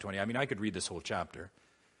Isaiah 5:20. I mean, I could read this whole chapter.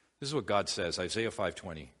 This is what God says, Isaiah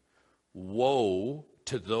 5:20. "Woe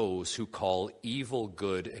to those who call evil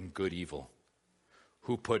good and good evil,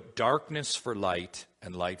 who put darkness for light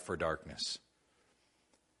and light for darkness."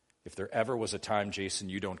 If there ever was a time, Jason,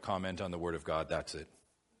 you don't comment on the Word of God, that's it.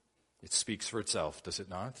 It speaks for itself, does it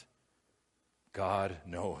not? God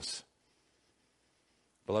knows.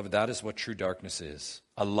 Beloved, that is what true darkness is.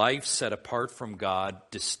 A life set apart from God,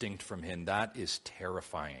 distinct from Him. That is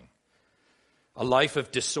terrifying. A life of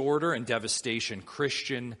disorder and devastation.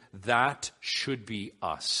 Christian, that should be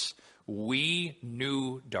us. We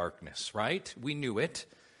knew darkness, right? We knew it.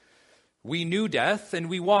 We knew death and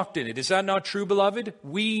we walked in it. Is that not true, beloved?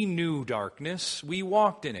 We knew darkness. We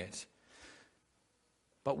walked in it.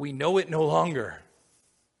 But we know it no longer.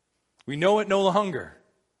 We know it no longer.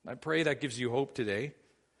 I pray that gives you hope today.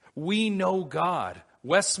 We know God.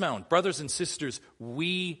 Westmount, brothers and sisters,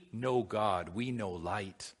 we know God. We know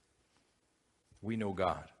light. We know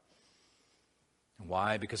God.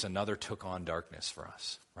 Why? Because another took on darkness for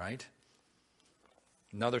us, right?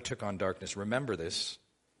 Another took on darkness. Remember this.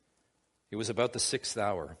 It was about the 6th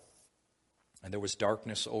hour, and there was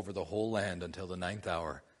darkness over the whole land until the 9th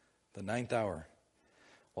hour. The 9th hour.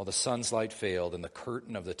 While the sun's light failed and the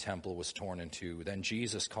curtain of the temple was torn in two. Then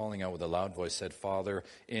Jesus, calling out with a loud voice, said, "Father,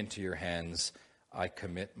 into your hands I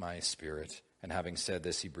commit my spirit." And having said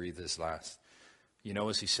this, he breathed his last. You know,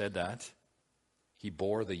 as he said that, he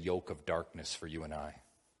bore the yoke of darkness for you and I.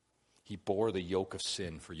 He bore the yoke of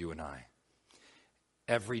sin for you and I.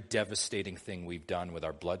 Every devastating thing we've done with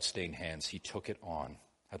our bloodstained hands, he took it on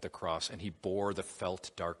at the cross, and he bore the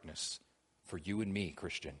felt darkness for you and me,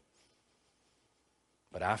 Christian.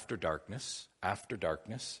 But after darkness,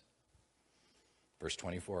 verse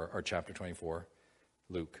 24, or chapter 24,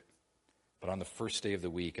 Luke, but on the first day of the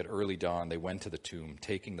week, at early dawn, they went to the tomb,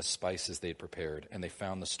 taking the spices they had prepared, and they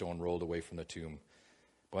found the stone rolled away from the tomb.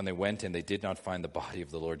 But when they went in, they did not find the body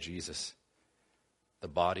of the Lord Jesus, the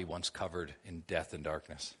body once covered in death and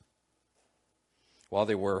darkness. While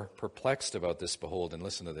they were perplexed about this, behold, and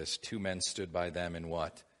listen to this, two men stood by them in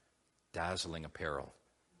what? Dazzling apparel.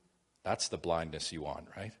 That's the blindness you want,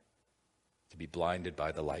 right? To be blinded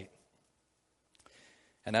by the light.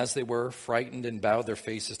 And as they were frightened and bowed their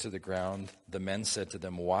faces to the ground, the men said to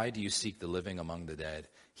them, why do you seek the living among the dead?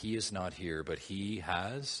 He is not here, but he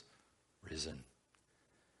has risen.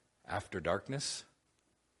 After darkness,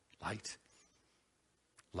 light.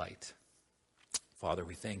 Light. Father,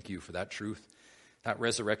 we thank you for that truth, that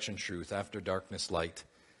resurrection truth. After darkness, light.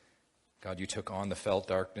 God, you took on the felt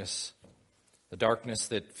darkness, the darkness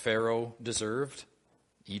that Pharaoh deserved,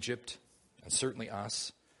 Egypt, and certainly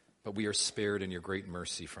us, but we are spared in your great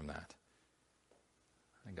mercy from that.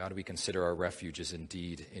 And God, we consider our refuge is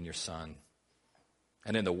indeed in your Son,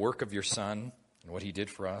 and in the work of your Son, and what he did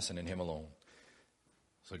for us, and in him alone.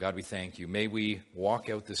 So God, we thank you. May we walk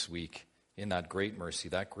out this week in that great mercy,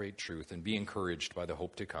 that great truth, and be encouraged by the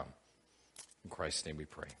hope to come. In Christ's name we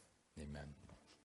pray. Amen.